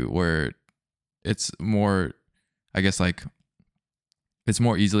Haikyuu, where it's more, I guess, like it's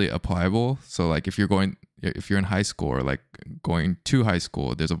more easily applicable. So like if you're in high school or like going to high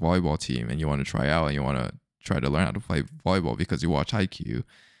school, there's a volleyball team and you want to try out and you want to try to learn how to play volleyball because you watch Haikyuu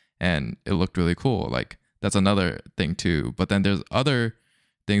and it looked really cool. Like that's another thing too. But then there's other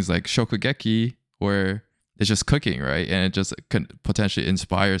things like Shokugeki where it's just cooking, right? And it just could potentially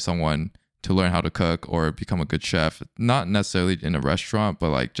inspire someone to learn how to cook or become a good chef, not necessarily in a restaurant, but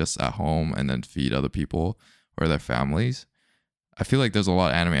like just at home and then feed other people or their families. I feel like there's a lot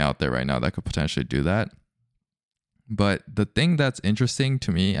of anime out there right now that could potentially do that. But the thing that's interesting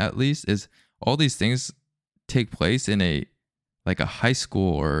to me, at least, is all these things take place in a high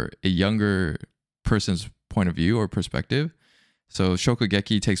school or a younger person's point of view or perspective. So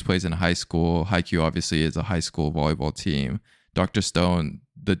Shokugeki takes place in high school. Haikyuu obviously is a high school volleyball team. Dr. Stone,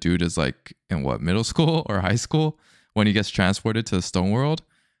 the dude is like in what, middle school or high school when he gets transported to the Stone World.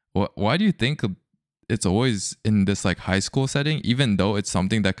 Why do you think it's always in this like high school setting, even though it's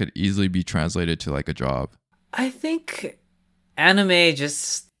something that could easily be translated to like a job? I think anime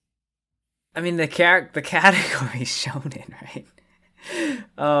just, the category is shonen,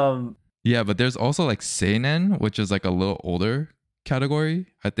 right? Yeah, but there's also like seinen, which is like a little older category.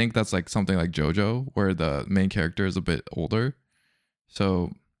 I think that's like something like JoJo, where the main character is a bit older.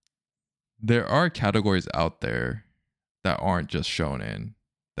 So there are categories out there that aren't just shonen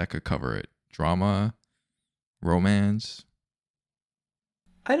that could cover it. Drama, romance.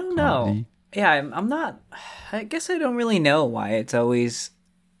 I don't know. Yeah, I'm not. I guess I don't really know why it's always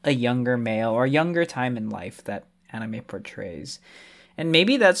a younger male or younger time in life that anime portrays. And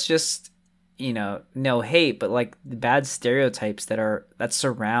maybe that's just, no hate, but like the bad stereotypes that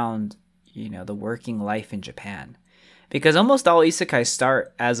surround, the working life in Japan. Because almost all isekai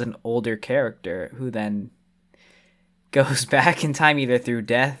start as an older character who then goes back in time either through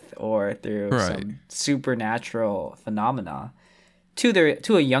death or through some supernatural phenomena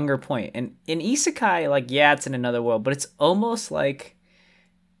to a younger point. And in isekai, like, yeah, it's in another world, but it's almost like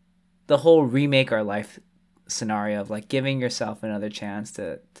the whole remake our life scenario of like giving yourself another chance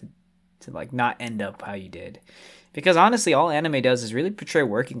to like not end up how you did. Because honestly, all anime does is really portray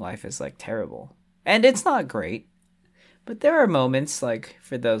working life as like terrible. And it's not great. But there are moments, like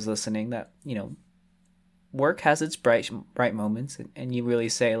for those listening, that, work has its bright moments, and you really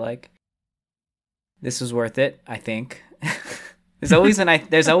say like, this was worth it, I think. There's always an I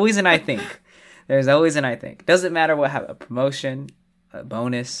think. There's always an I think. Doesn't matter what a promotion, a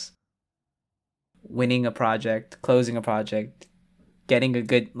bonus, winning a project, closing a project, getting a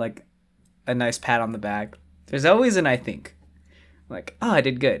good, like, a nice pat on the back. There's always an I think. Like, oh, I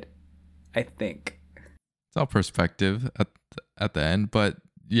did good, I think. It's all perspective at the end, but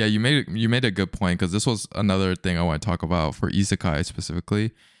yeah, you made a good point, because this was another thing I want to talk about for isekai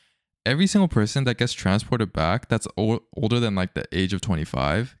specifically. Every single person that gets transported back that's older than like the age of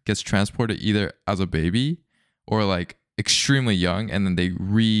 25 gets transported either as a baby or like extremely young, and then they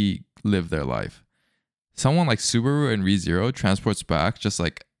relive their life. Someone like Subaru in ReZero transports back just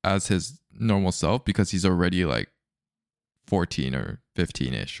like as his normal self, because he's already like 14 or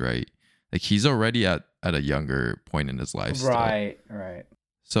 15ish, right? Like he's already at a younger point in his life. Right.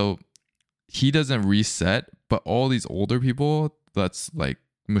 So he doesn't reset, but all these older people, that's like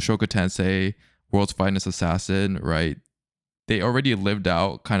Mushoku Tensei, World's Finest Assassin, right? They already lived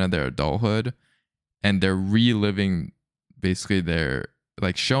out kind of their adulthood, and they're reliving basically their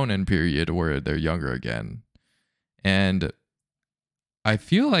like shonen period where they're younger again. And I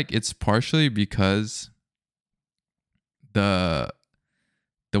feel like it's partially because the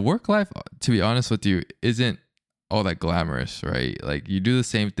work life, to be honest with you, isn't all that glamorous, right? Like you do the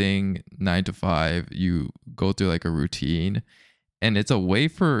same thing 9 to 5, you go through like a routine, and it's a way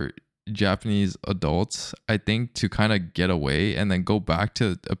for Japanese adults, I think, to kind of get away and then go back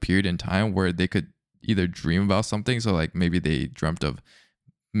to a period in time where they could either dream about something. So like maybe they dreamt of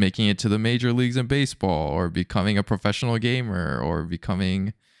making it to the major leagues in baseball, or becoming a professional gamer, or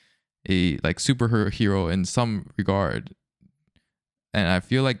becoming a like superhero in some regard. And I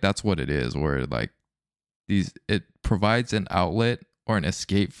feel like that's what it is, where like it provides an outlet or an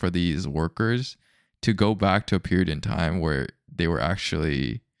escape for these workers to go back to a period in time where they were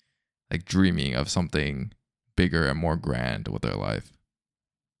actually like dreaming of something bigger and more grand with their life.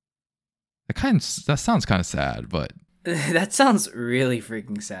 That sounds kind of sad, but That sounds really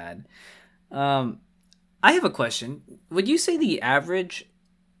freaking sad. I have a question. Would you say the average,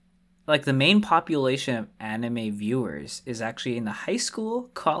 like the main population of anime viewers, is actually in the high school,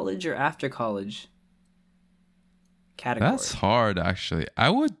 college, or after college category? that's hard actually. I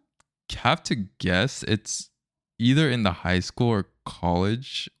would have to guess it's either in the high school or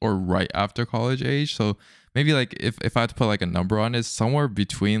college, or right after college age. So maybe like if I had to put like a number on it, somewhere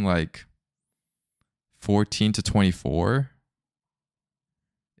between like 14 to 24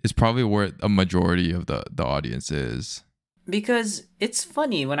 is probably where a majority of the audience is. Because it's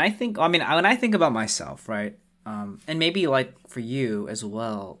funny when I think. I mean, when I think about myself, right? And maybe like for you as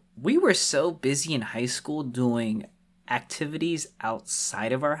well. We were so busy in high school doing activities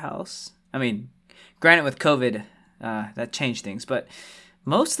outside of our house. I mean, granted, with COVID, that changed things, but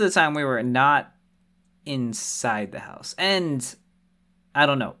most of the time we were not inside the house. And I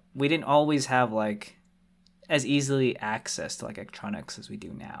don't know, we didn't always have like as easily access to like electronics as we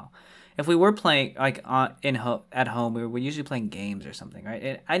do now. If we were playing like at home, we were usually playing games or something, right?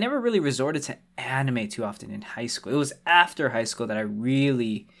 And I never really resorted to anime too often in high school. It was after high school that I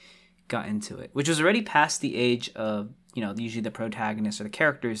really got into it, which was already past the age of, usually the protagonists or the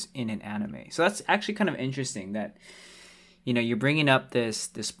characters in an anime. So that's actually kind of interesting that, you're bringing up this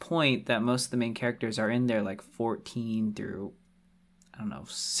point that most of the main characters are in their like 14 through, I don't know,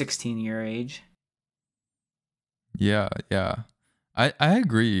 16-year age. Yeah, yeah. I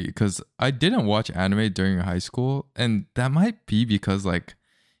agree, because I didn't watch anime during high school, and that might be because like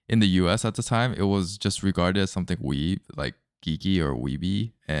in the US at the time it was just regarded as something like geeky or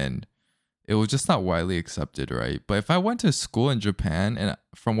weeby, and it was just not widely accepted, right? But if I went to school in Japan, and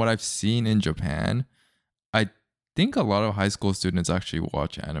from what I've seen in Japan, I think a lot of high school students actually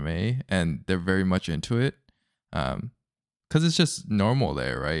watch anime and they're very much into it. Because it's just normal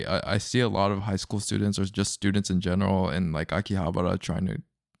there, right? I see a lot of high school students, or just students in general, in like Akihabara, trying to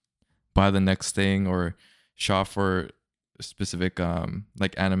buy the next thing or shop for specific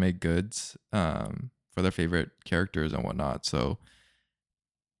like anime goods for their favorite characters and whatnot. So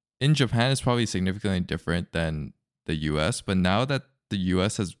in Japan, it's probably significantly different than the US. But now that the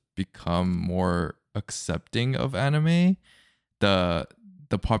US has become more accepting of anime, the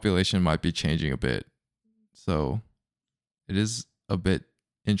population might be changing a bit. So it is a bit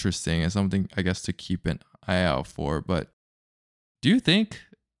interesting and something, I guess, to keep an eye out for. But do you think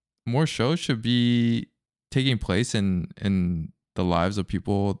more shows should be taking place in the lives of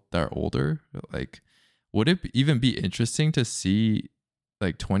people that are older? Like, would it even be interesting to see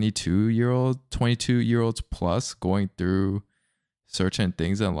like 22-year olds plus going through certain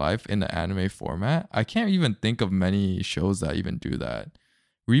things in life in the anime format? I can't even think of many shows that even do that.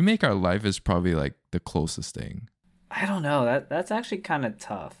 Remake Our Life is probably like the closest thing. I don't know. That's actually kind of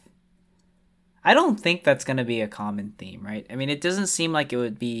tough. I don't think that's going to be a common theme, right? I mean, it doesn't seem like it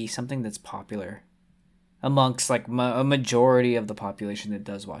would be something that's popular amongst like a majority of the population that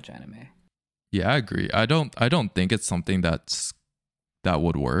does watch anime. Yeah, I agree. I don't think it's something that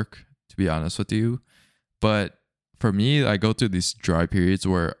would work, to be honest with you. But for me, I go through these dry periods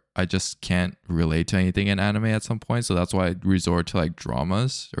where I just can't relate to anything in anime at some point. So that's why I resort to like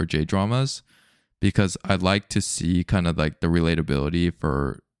dramas or J dramas, because I'd like to see kind of like the relatability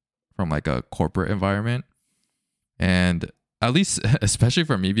from like a corporate environment. And at least, especially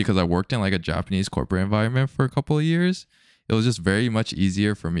for me, because I worked in like a Japanese corporate environment for a couple of years, it was just very much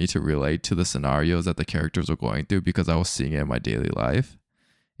easier for me to relate to the scenarios that the characters were going through, because I was seeing it in my daily life.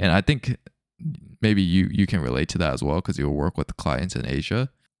 And I think maybe you can relate to that as well, because you work with clients in Asia.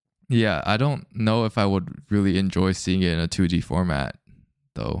 Yeah, I don't know if I would really enjoy seeing it in a 2D format,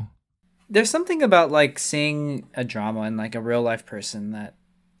 though. There's something about like seeing a drama in like a real life person that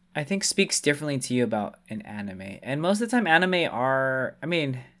I think speaks differently to you about an anime. And most of the time anime are, I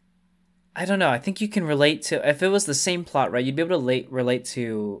mean, I don't know. I think you can relate to, if it was the same plot, right? You'd be able to relate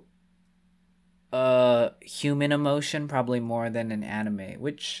to human emotion probably more than an anime,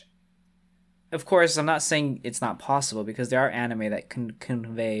 which of course I'm not saying it's not possible, because there are anime that can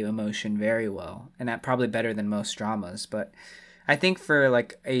convey emotion very well, and that probably better than most dramas. But I think for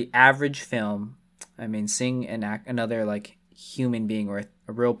like a average film, I mean, seeing another like human being or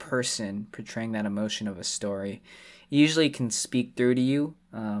a real person portraying that emotion of a story, usually can speak through to you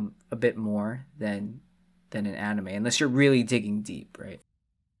a bit more than an anime, unless you're really digging deep, right?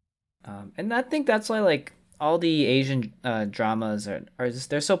 And I think that's why like all the Asian dramas are just,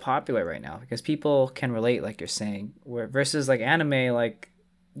 they're so popular right now because people can relate, like you're saying. Where versus like anime, like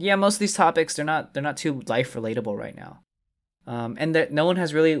yeah, most of these topics they're not too life relatable right now. And that no one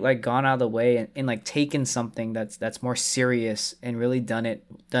has really like gone out of the way and like taken something that's more serious and really done it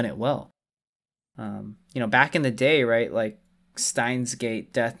well. Back in the day, right? Like Steins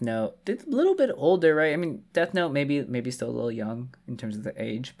Gate, Death Note, they're a little bit older, right? I mean, Death Note maybe still a little young in terms of the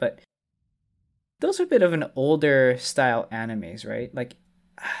age, but those are a bit of an older style animes, right? Like,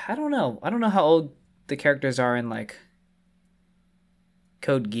 I don't know. I don't know how old the characters are in like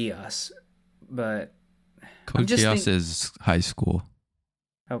Code Geass, but I'm Code just Chaos think is high school.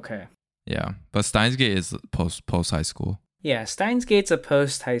 okay. Yeah, but Steins Gate is post high school. Yeah, Steins Gate's a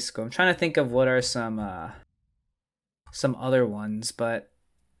post high school. I'm trying to think of what are some other ones, but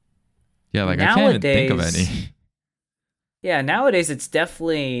Yeah, like I can't even think of nowadays, any. yeah, nowadays it's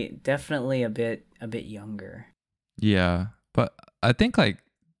definitely a bit younger. Yeah, but I think like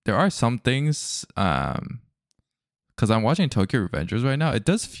there are some things because I'm watching Tokyo Revengers right now. It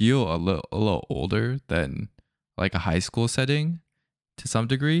does feel a little older than like a high school setting to some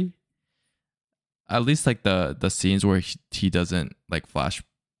degree. At least like the scenes where he doesn't like flash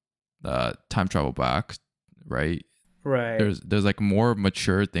time travel back, right? Right. There's like more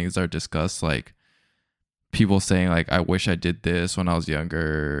mature things that are discussed, like people saying like I wish I did this when I was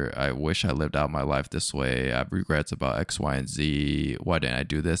younger. I wish I lived out my life this way. I have regrets about X, Y, and Z. Why didn't I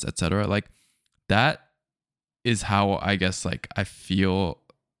do this, etc. Like that is how I guess like I feel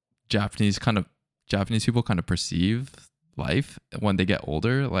Japanese people kind of perceive life when they get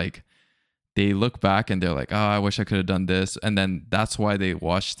older. Like they look back and they're like, oh, I wish I could have done this. And then that's why they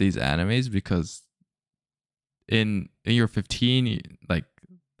watch these animes, because in your 15, like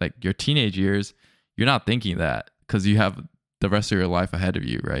your teenage years, you're not thinking that because you have the rest of your life ahead of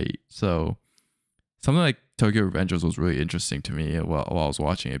you, right? So something like Tokyo Revengers was really interesting to me while I was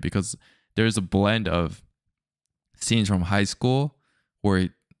watching it, because there's a blend of scenes from high school where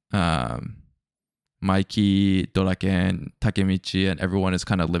Mikey, Doraken, Takemichi, and everyone is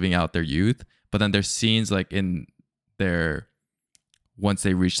kind of living out their youth. But then there's scenes like in their once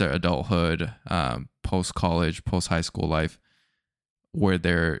they reach their adulthood, post college, post high school life, where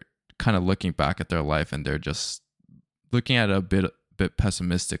they're kind of looking back at their life and they're just looking at it a bit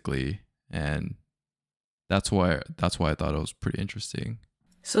pessimistically, and that's why I thought it was pretty interesting.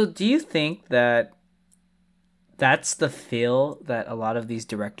 So, do you think that that's the feel that a lot of these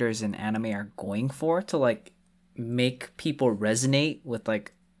directors in anime are going for to like make people resonate with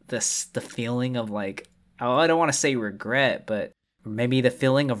like the feeling of like, oh, I don't want to say regret, but maybe the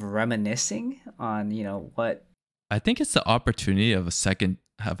feeling of reminiscing on, what. I think it's the opportunity of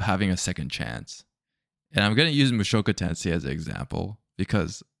having a second chance. And I'm gonna use Mushoku Tensei as an example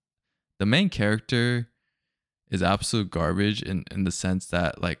because the main character is absolute garbage in the sense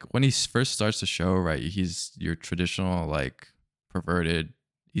that like when he first starts the show, right, he's your traditional like perverted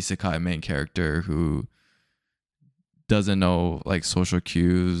isekai main character who doesn't know like social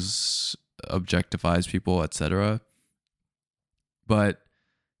cues, objectifies people, etc. But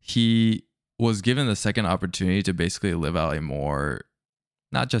he was given the second opportunity to basically live out a more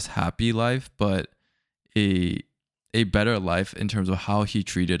not just happy life, but a better life in terms of how he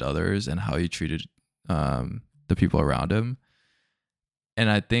treated others and how he treated the people around him. And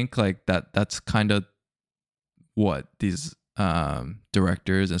I think like that's kind of what these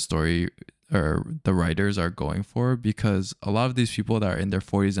directors and story or the writers are going for, because a lot of these people that are in their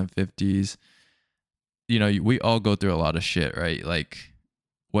 40s and 50s, we all go through a lot of shit, right? Like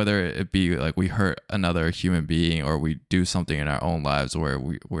whether it be like we hurt another human being or we do something in our own lives where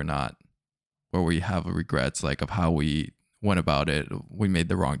we have regrets like of how we went about it, we made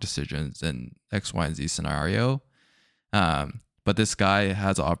the wrong decisions in X, Y, and Z scenario. But this guy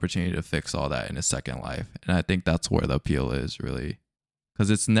has an opportunity to fix all that in his second life, and I think that's where the appeal is really, because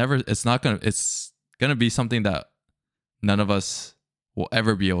it's gonna be something that none of us will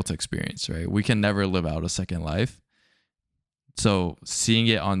ever be able to experience, right? We can never live out a second life. So seeing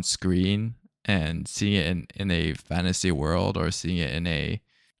it on screen and seeing it in a fantasy world or seeing it in a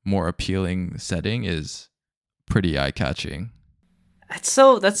more appealing setting is pretty eye-catching. That's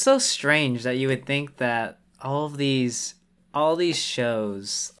so strange that you would think that all these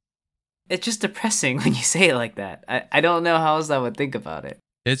shows, it's just depressing when you say it like that. I don't know how else I would think about it.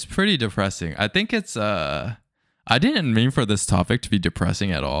 It's pretty depressing. I I didn't mean for this topic to be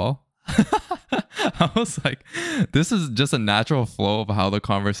depressing at all. I was like, this is just a natural flow of how the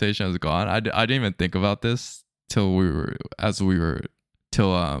conversation has gone. I didn't even think about this till we were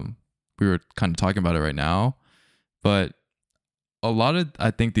kind of talking about it right now. But a lot of,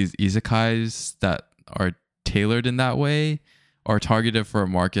 I think, these isekais that are tailored in that way are targeted for a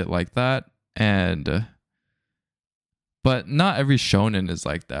market like that. And but not every shonen is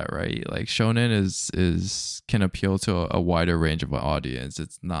like that, right? Like shonen is can appeal to a wider range of an audience.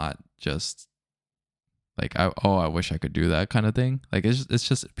 It's not just like I wish I could do that kind of thing. Like it's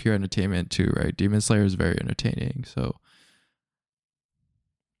just pure entertainment too, right? Demon Slayer is very entertaining. So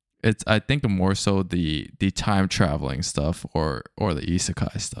it's, I think, more so the time traveling stuff or the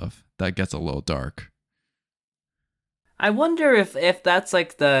isekai stuff that gets a little dark. I wonder if that's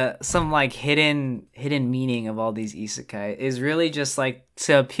like some like hidden meaning of all these isekai is really just like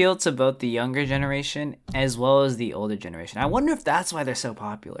to appeal to both the younger generation as well as the older generation. I wonder if that's why they're so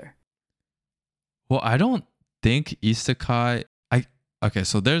popular. Well, I don't think isekai. Okay,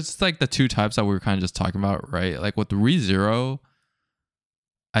 so there's like the two types that we were kind of just talking about, right? Like with ReZero,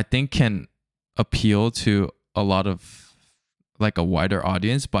 I think can appeal to a lot of like a wider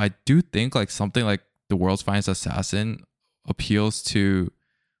audience, but I do think like something like The World's Finest Assassin appeals to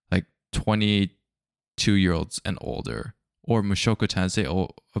like 22-year-olds and older, or Mushoku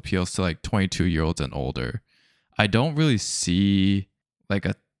Tensei appeals to like 22-year-olds and older. I don't really see like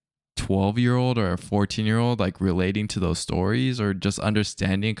a 12-year-old or a 14-year-old like relating to those stories or just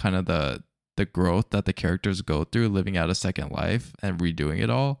understanding kind of the growth that the characters go through living out a second life and redoing it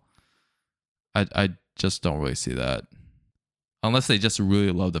all. I just don't really see that unless they just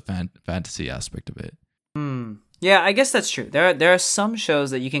really love the fantasy aspect of it. Yeah, I guess that's true. There are some shows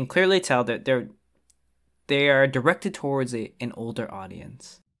that you can clearly tell that they are directed towards an older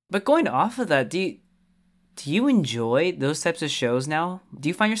audience. But going off of that, do you enjoy those types of shows now? Do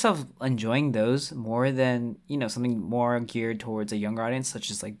you find yourself enjoying those more than, something more geared towards a younger audience,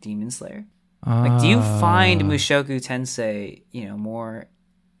 such as like Demon Slayer? Like, do you find Mushoku Tensei, more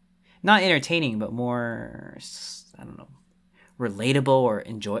not entertaining, but more, I don't know, relatable or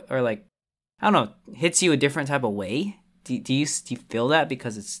enjoy, or like, I don't know, hits you a different type of way? Do you feel that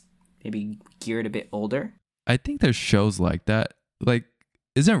because it's maybe geared a bit older? I think there's shows like that. Like,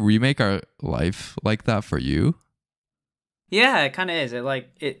 isn't Remake Our Life like that for you? Yeah, it kind of is.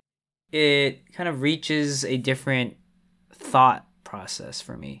 It kind of reaches a different thought process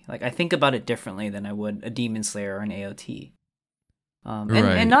for me. Like, I think about it differently than I would a Demon Slayer or an AOT.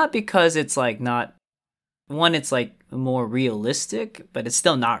 And not because it's like not one, it's like more realistic, but it's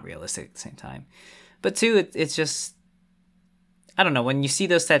still not realistic at the same time. But two, it's just, I don't know, when you see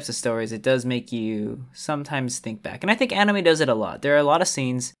those types of stories, it does make you sometimes think back. And I think anime does it a lot. There are a lot of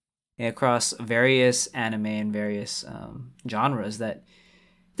scenes across various anime and various genres that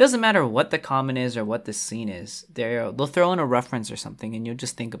doesn't matter what the common is or what the scene is. They'll throw in a reference or something, and you'll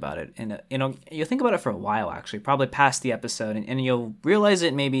just think about it. And you'll think about it for a while, actually, probably past the episode, and you'll realize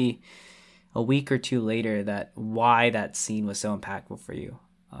it maybe a week or two later that why that scene was so impactful for you.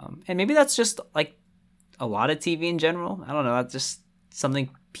 And maybe that's just like a lot of TV in general. I don't know. That's just something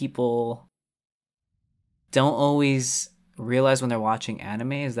people don't always realize when they're watching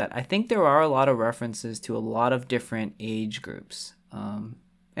anime, is that I think there are a lot of references to a lot of different age groups.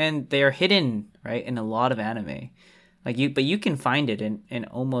 And they are hidden, right, in a lot of anime. But you can find it in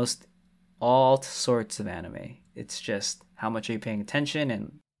almost all sorts of anime. It's just how much are you paying attention,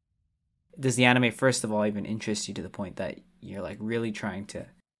 and does the anime first of all even interest you to the point that you're like really trying to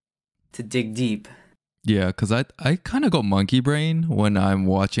dig deep? Yeah, because I kind of go monkey brain when I'm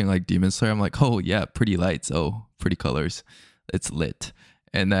watching like Demon Slayer. I'm like, oh yeah, pretty lights, oh pretty colors, it's lit,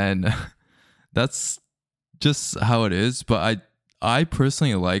 and then that's just how it is. But I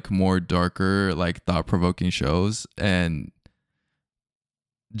personally like more darker, like thought-provoking shows, and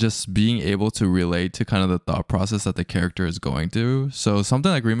just being able to relate to kind of the thought process that the character is going through. So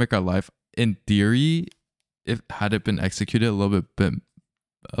something like Remake Our Life, in theory, if had it been executed a little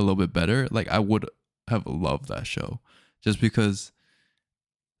bit better, like I would have loved that show, just because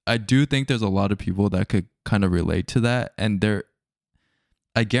I do think there's a lot of people that could kind of relate to that, and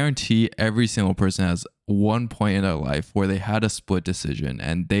I guarantee every single person has one point in their life where they had a split decision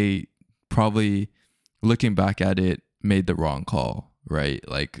and they probably, looking back at it, made the wrong call, right?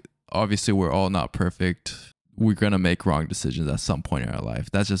 Like, obviously we're all not perfect. We're going to make wrong decisions at some point in our life.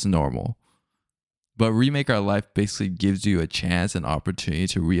 That's just normal. But Remake Our Life basically gives you a chance and opportunity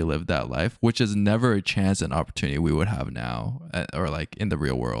to relive that life, which is never a chance and opportunity we would have now, or like in the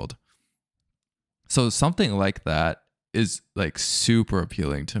real world. So something like that is like super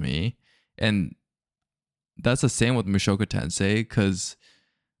appealing to me. And that's the same with Mushoku Tensei, because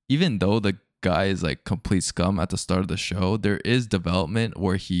even though the guy is like complete scum at the start of the show, there is development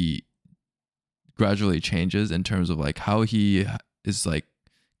where he gradually changes in terms of like how he is like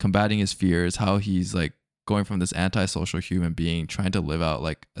combating his fears, how he's like going from this antisocial human being trying to live out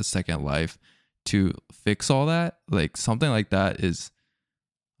like a second life to fix all that. Like something like that is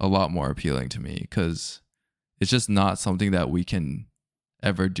a lot more appealing to me, because it's just not something that we can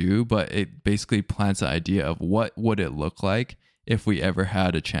ever do, but it basically plants an idea of what would it look like if we ever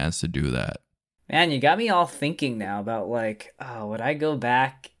had a chance to do that. Man, you got me all thinking now about like, oh, would I go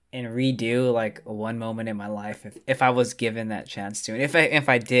back and redo like one moment in my life if I was given that chance to? And if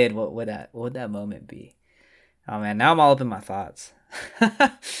I did, what would that moment be? Oh man, now I'm all up in my thoughts.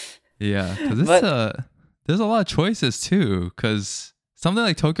 Yeah, because it's But there's a lot of choices too. Because something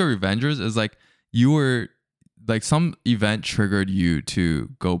like Tokyo Revengers is like you were like some event triggered you to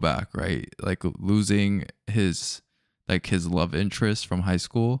go back, right? Like losing his love interest from high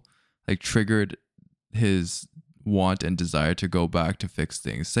school, like triggered his want and desire to go back to fix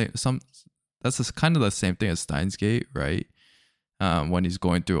things. That's just kind of the same thing as Steins Gate, right? When he's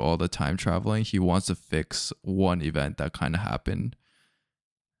going through all the time traveling, he wants to fix one event that kind of happened.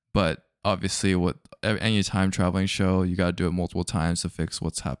 But obviously, with any time traveling show, you got to do it multiple times to fix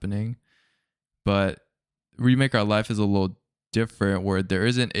what's happening. But Remake Our Life is a little different, where there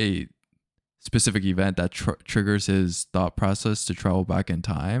isn't a specific event that triggers his thought process to travel back in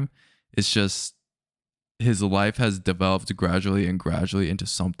time. It's just his life has developed gradually into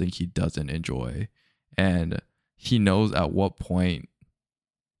something he doesn't enjoy. And he knows at what point,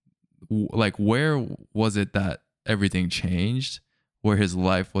 like, where was it that everything changed, where his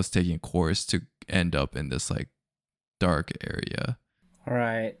life was taking course to end up in this like dark area. all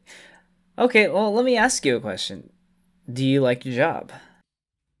right. Okay, well, let me ask you a question. Do you like your job?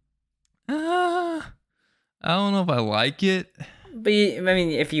 I don't know if I like it. But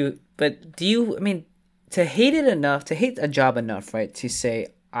but do you, I mean, to hate it enough, to hate a job enough, right? To say,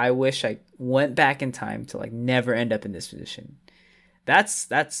 I wish I went back in time to like never end up in this position.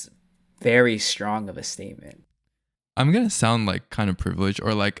 That's very strong of a statement. I'm going to sound like kind of privileged,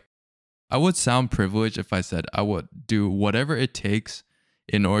 or like I would sound privileged if I said I would do whatever it takes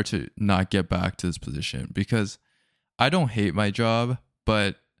in order to not get back to this position, because I don't hate my job,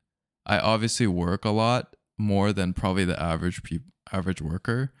 but I obviously work a lot more than probably the average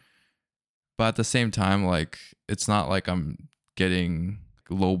worker. But at the same time, like, it's not like I'm getting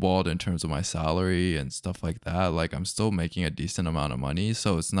lowballed in terms of my salary and stuff like that. Like, I'm still making a decent amount of money,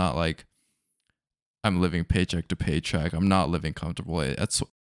 so it's not like I'm living paycheck to paycheck. I'm not living comfortably,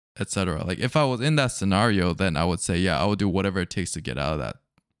 etc. Like, if I was in that scenario, then I would say, yeah, I would do whatever it takes to get out of that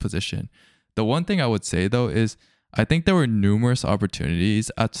position. The one thing I would say though is I think there were numerous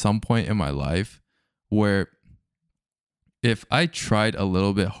opportunities at some point in my life where if I tried a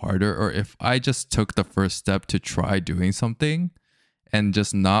little bit harder, or if I just took the first step to try doing something and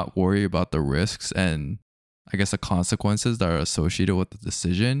just not worry about the risks and I guess the consequences that are associated with the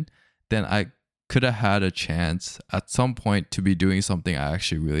decision, then I could have had a chance at some point to be doing something I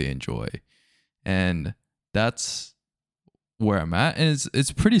actually really enjoy. And that's where I'm at. And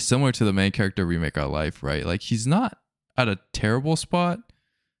it's pretty similar to the main character Remake Our Life, right? Like, he's not at a terrible spot,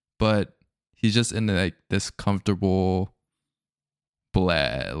 but he's just in like this comfortable,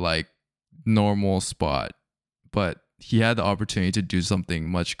 like normal spot. But he had the opportunity to do something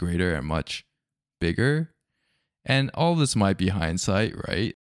much greater and much bigger. And all this might be hindsight,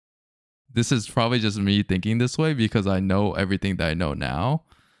 right? This is probably just me thinking this way because I know everything that I know now.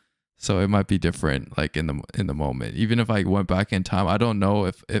 So it might be different, like in the moment. Even if I went back in time, I don't know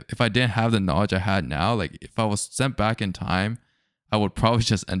if I didn't have the knowledge I had now. Like, if I was sent back in time, I would probably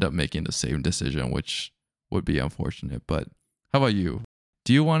just end up making the same decision, which would be unfortunate. But how about you?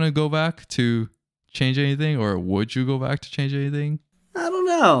 Do you want to go back to change anything, or would you go back to change anything? I don't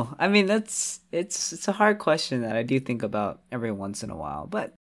know. I mean, it's a hard question that I do think about every once in a while.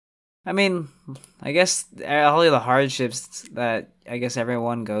 But I mean, I guess all of the hardships that I guess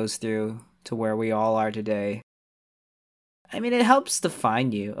everyone goes through to where we all are today, I mean, it helps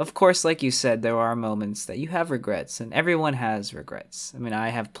define you. Of course, like you said, there are moments that you have regrets, and everyone has regrets. I mean, I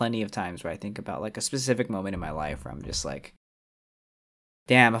have plenty of times where I think about like a specific moment in my life where I'm just like,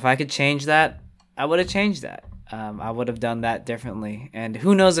 damn, if I could change that, I would have changed that. I would have done that differently. And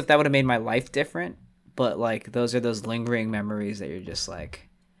who knows if that would have made my life different. But like, those are those lingering memories that you're just like,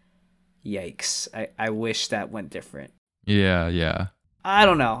 yikes, I wish that went different. Yeah. I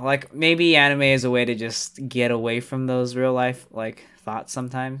don't know. Like, maybe anime is a way to just get away from those real life like thoughts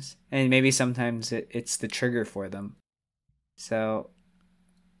sometimes. And maybe sometimes it's the trigger for them. So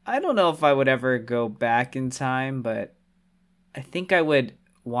I don't know if I would ever go back in time, but I think I would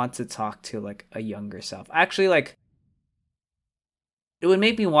want to talk to like a younger self. Actually, like it would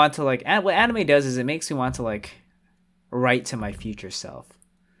make me want to like what anime does is it makes me want to like write to my future self.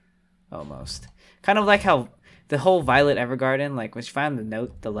 Almost. Kind of like how the whole Violet Evergarden, like when she found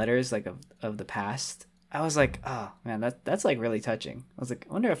the letters like of the past, I was like, oh man, that's like really touching. I was like,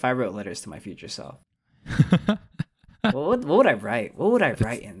 I wonder if I wrote letters to my future self. What would I write? What would I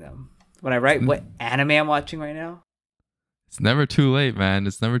write in them? Would I write what anime I'm watching right now? It's never too late, man.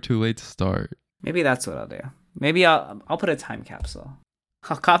 It's never too late to start. Maybe that's what I'll do. Maybe I'll put a time capsule.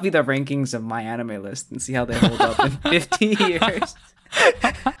 I'll copy the rankings of my anime list and see how they hold up in 50 years.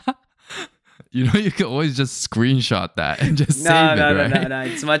 You know, you can always just screenshot that and just save it, right? No.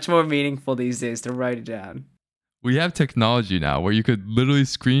 It's much more meaningful these days to write it down. We have technology now where you could literally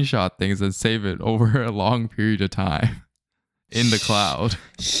screenshot things and save it over a long period of time in the cloud.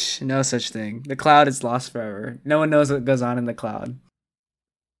 No such thing. The cloud is lost forever. No one knows what goes on in the cloud.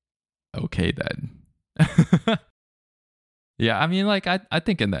 Okay, then. Yeah, I mean, like, I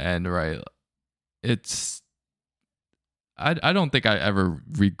think in the end, right, I don't think I ever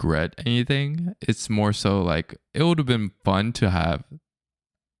regret anything. It's more so like it would have been fun to have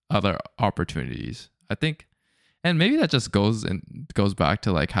other opportunities, I think. And maybe that just goes back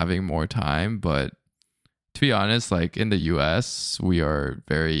to like having more time. But to be honest, like in the US, we are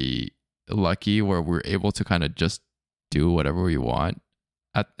very lucky where we're able to kind of just do whatever we want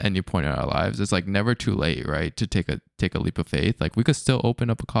at any point in our lives. It's like never too late, right? To take a leap of faith. Like we could still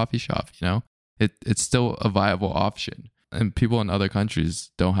open up a coffee shop, you know? It's still a viable option. And people in other countries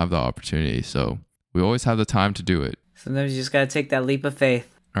don't have the opportunity. So we always have the time to do it. Sometimes you just got to take that leap of faith.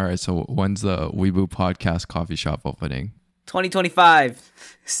 All right. So when's the Weeboo Podcast coffee shop opening? 2025.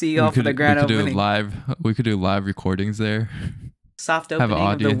 See you all for the grand opening. We could do live recordings there. Soft opening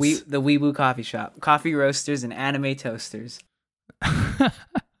of the Weeboo coffee shop. Coffee roasters and anime toasters.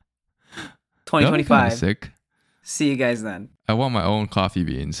 2025. Sick. See you guys then. I want my own coffee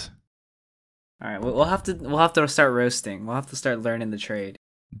beans. All right, we'll have to start roasting. We'll have to start learning the trade.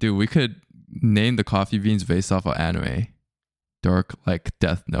 Dude, we could name the coffee beans based off of anime. Dark like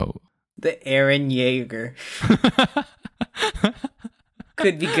Death Note. The Eren Yeager.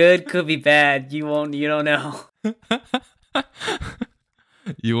 Could be good, could be bad. You don't know.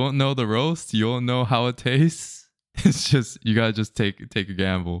 You won't know the roast. You won't know how it tastes. It's just you gotta just take a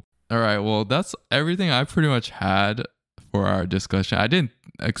gamble. All right, well that's everything I pretty much had for our discussion. I didn't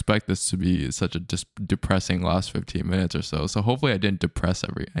expect this to be such a depressing last 15 minutes or so. So hopefully I didn't depress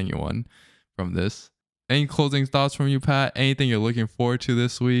anyone from this. Any closing thoughts from you, Pat? Anything you're looking forward to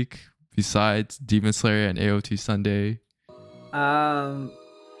this week besides Demon Slayer and AOT Sunday? I've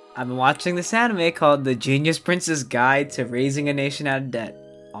been watching this anime called The Genius Prince's Guide to Raising a Nation Out of Debt.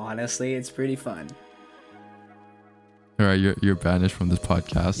 Honestly, it's pretty fun. All right, you're banished from this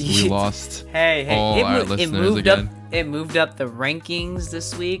podcast. We lost all our listeners again. It moved up the rankings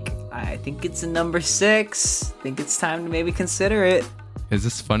this week. I think it's a number 6. I think it's time to maybe consider it. Is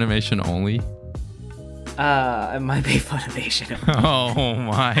this Funimation only? It might be Funimation only. Oh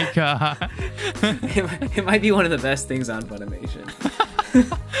my god. It might be one of the best things on Funimation.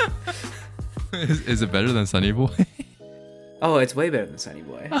 Is it better than Sunny Boy? Oh, it's way better than Sunny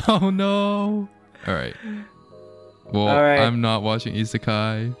Boy. Oh no. All right. Well, I'm not watching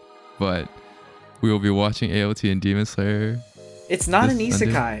Isekai, but we will be watching AOT and Demon Slayer. It's not an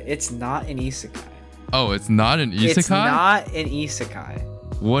Isekai. Sunday. It's not an Isekai. Oh, it's not an Isekai? It's not an Isekai.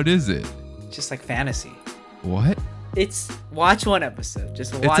 What is it? Just like fantasy. What? Watch one episode.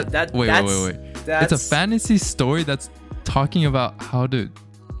 Just watch that. Wait. It's a fantasy story that's talking about how to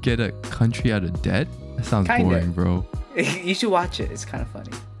get a country out of debt? That sounds boring, bro. You should watch it. It's kind of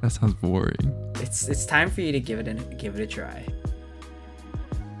funny. That sounds boring. It's time for you to give it a try.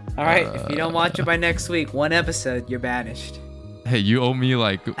 All right, if you don't watch it by next week, one episode, you're banished. Hey, you owe me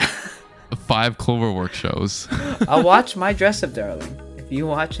like 5 Cloverwork shows. I'll watch My Dress Up Darling if you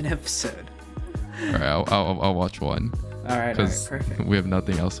watch an episode. All right, I'll watch one. All right, perfect. We have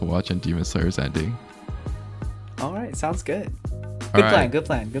nothing else to watch and Demon Slayer's ending. All right, sounds good. Good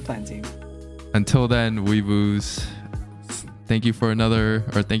plan, team. Until then, weeboos, thank you for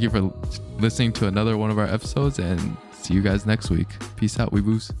listening to another one of our episodes, and see you guys next week. Peace out,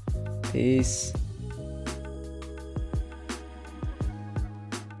 weeboos. Peace.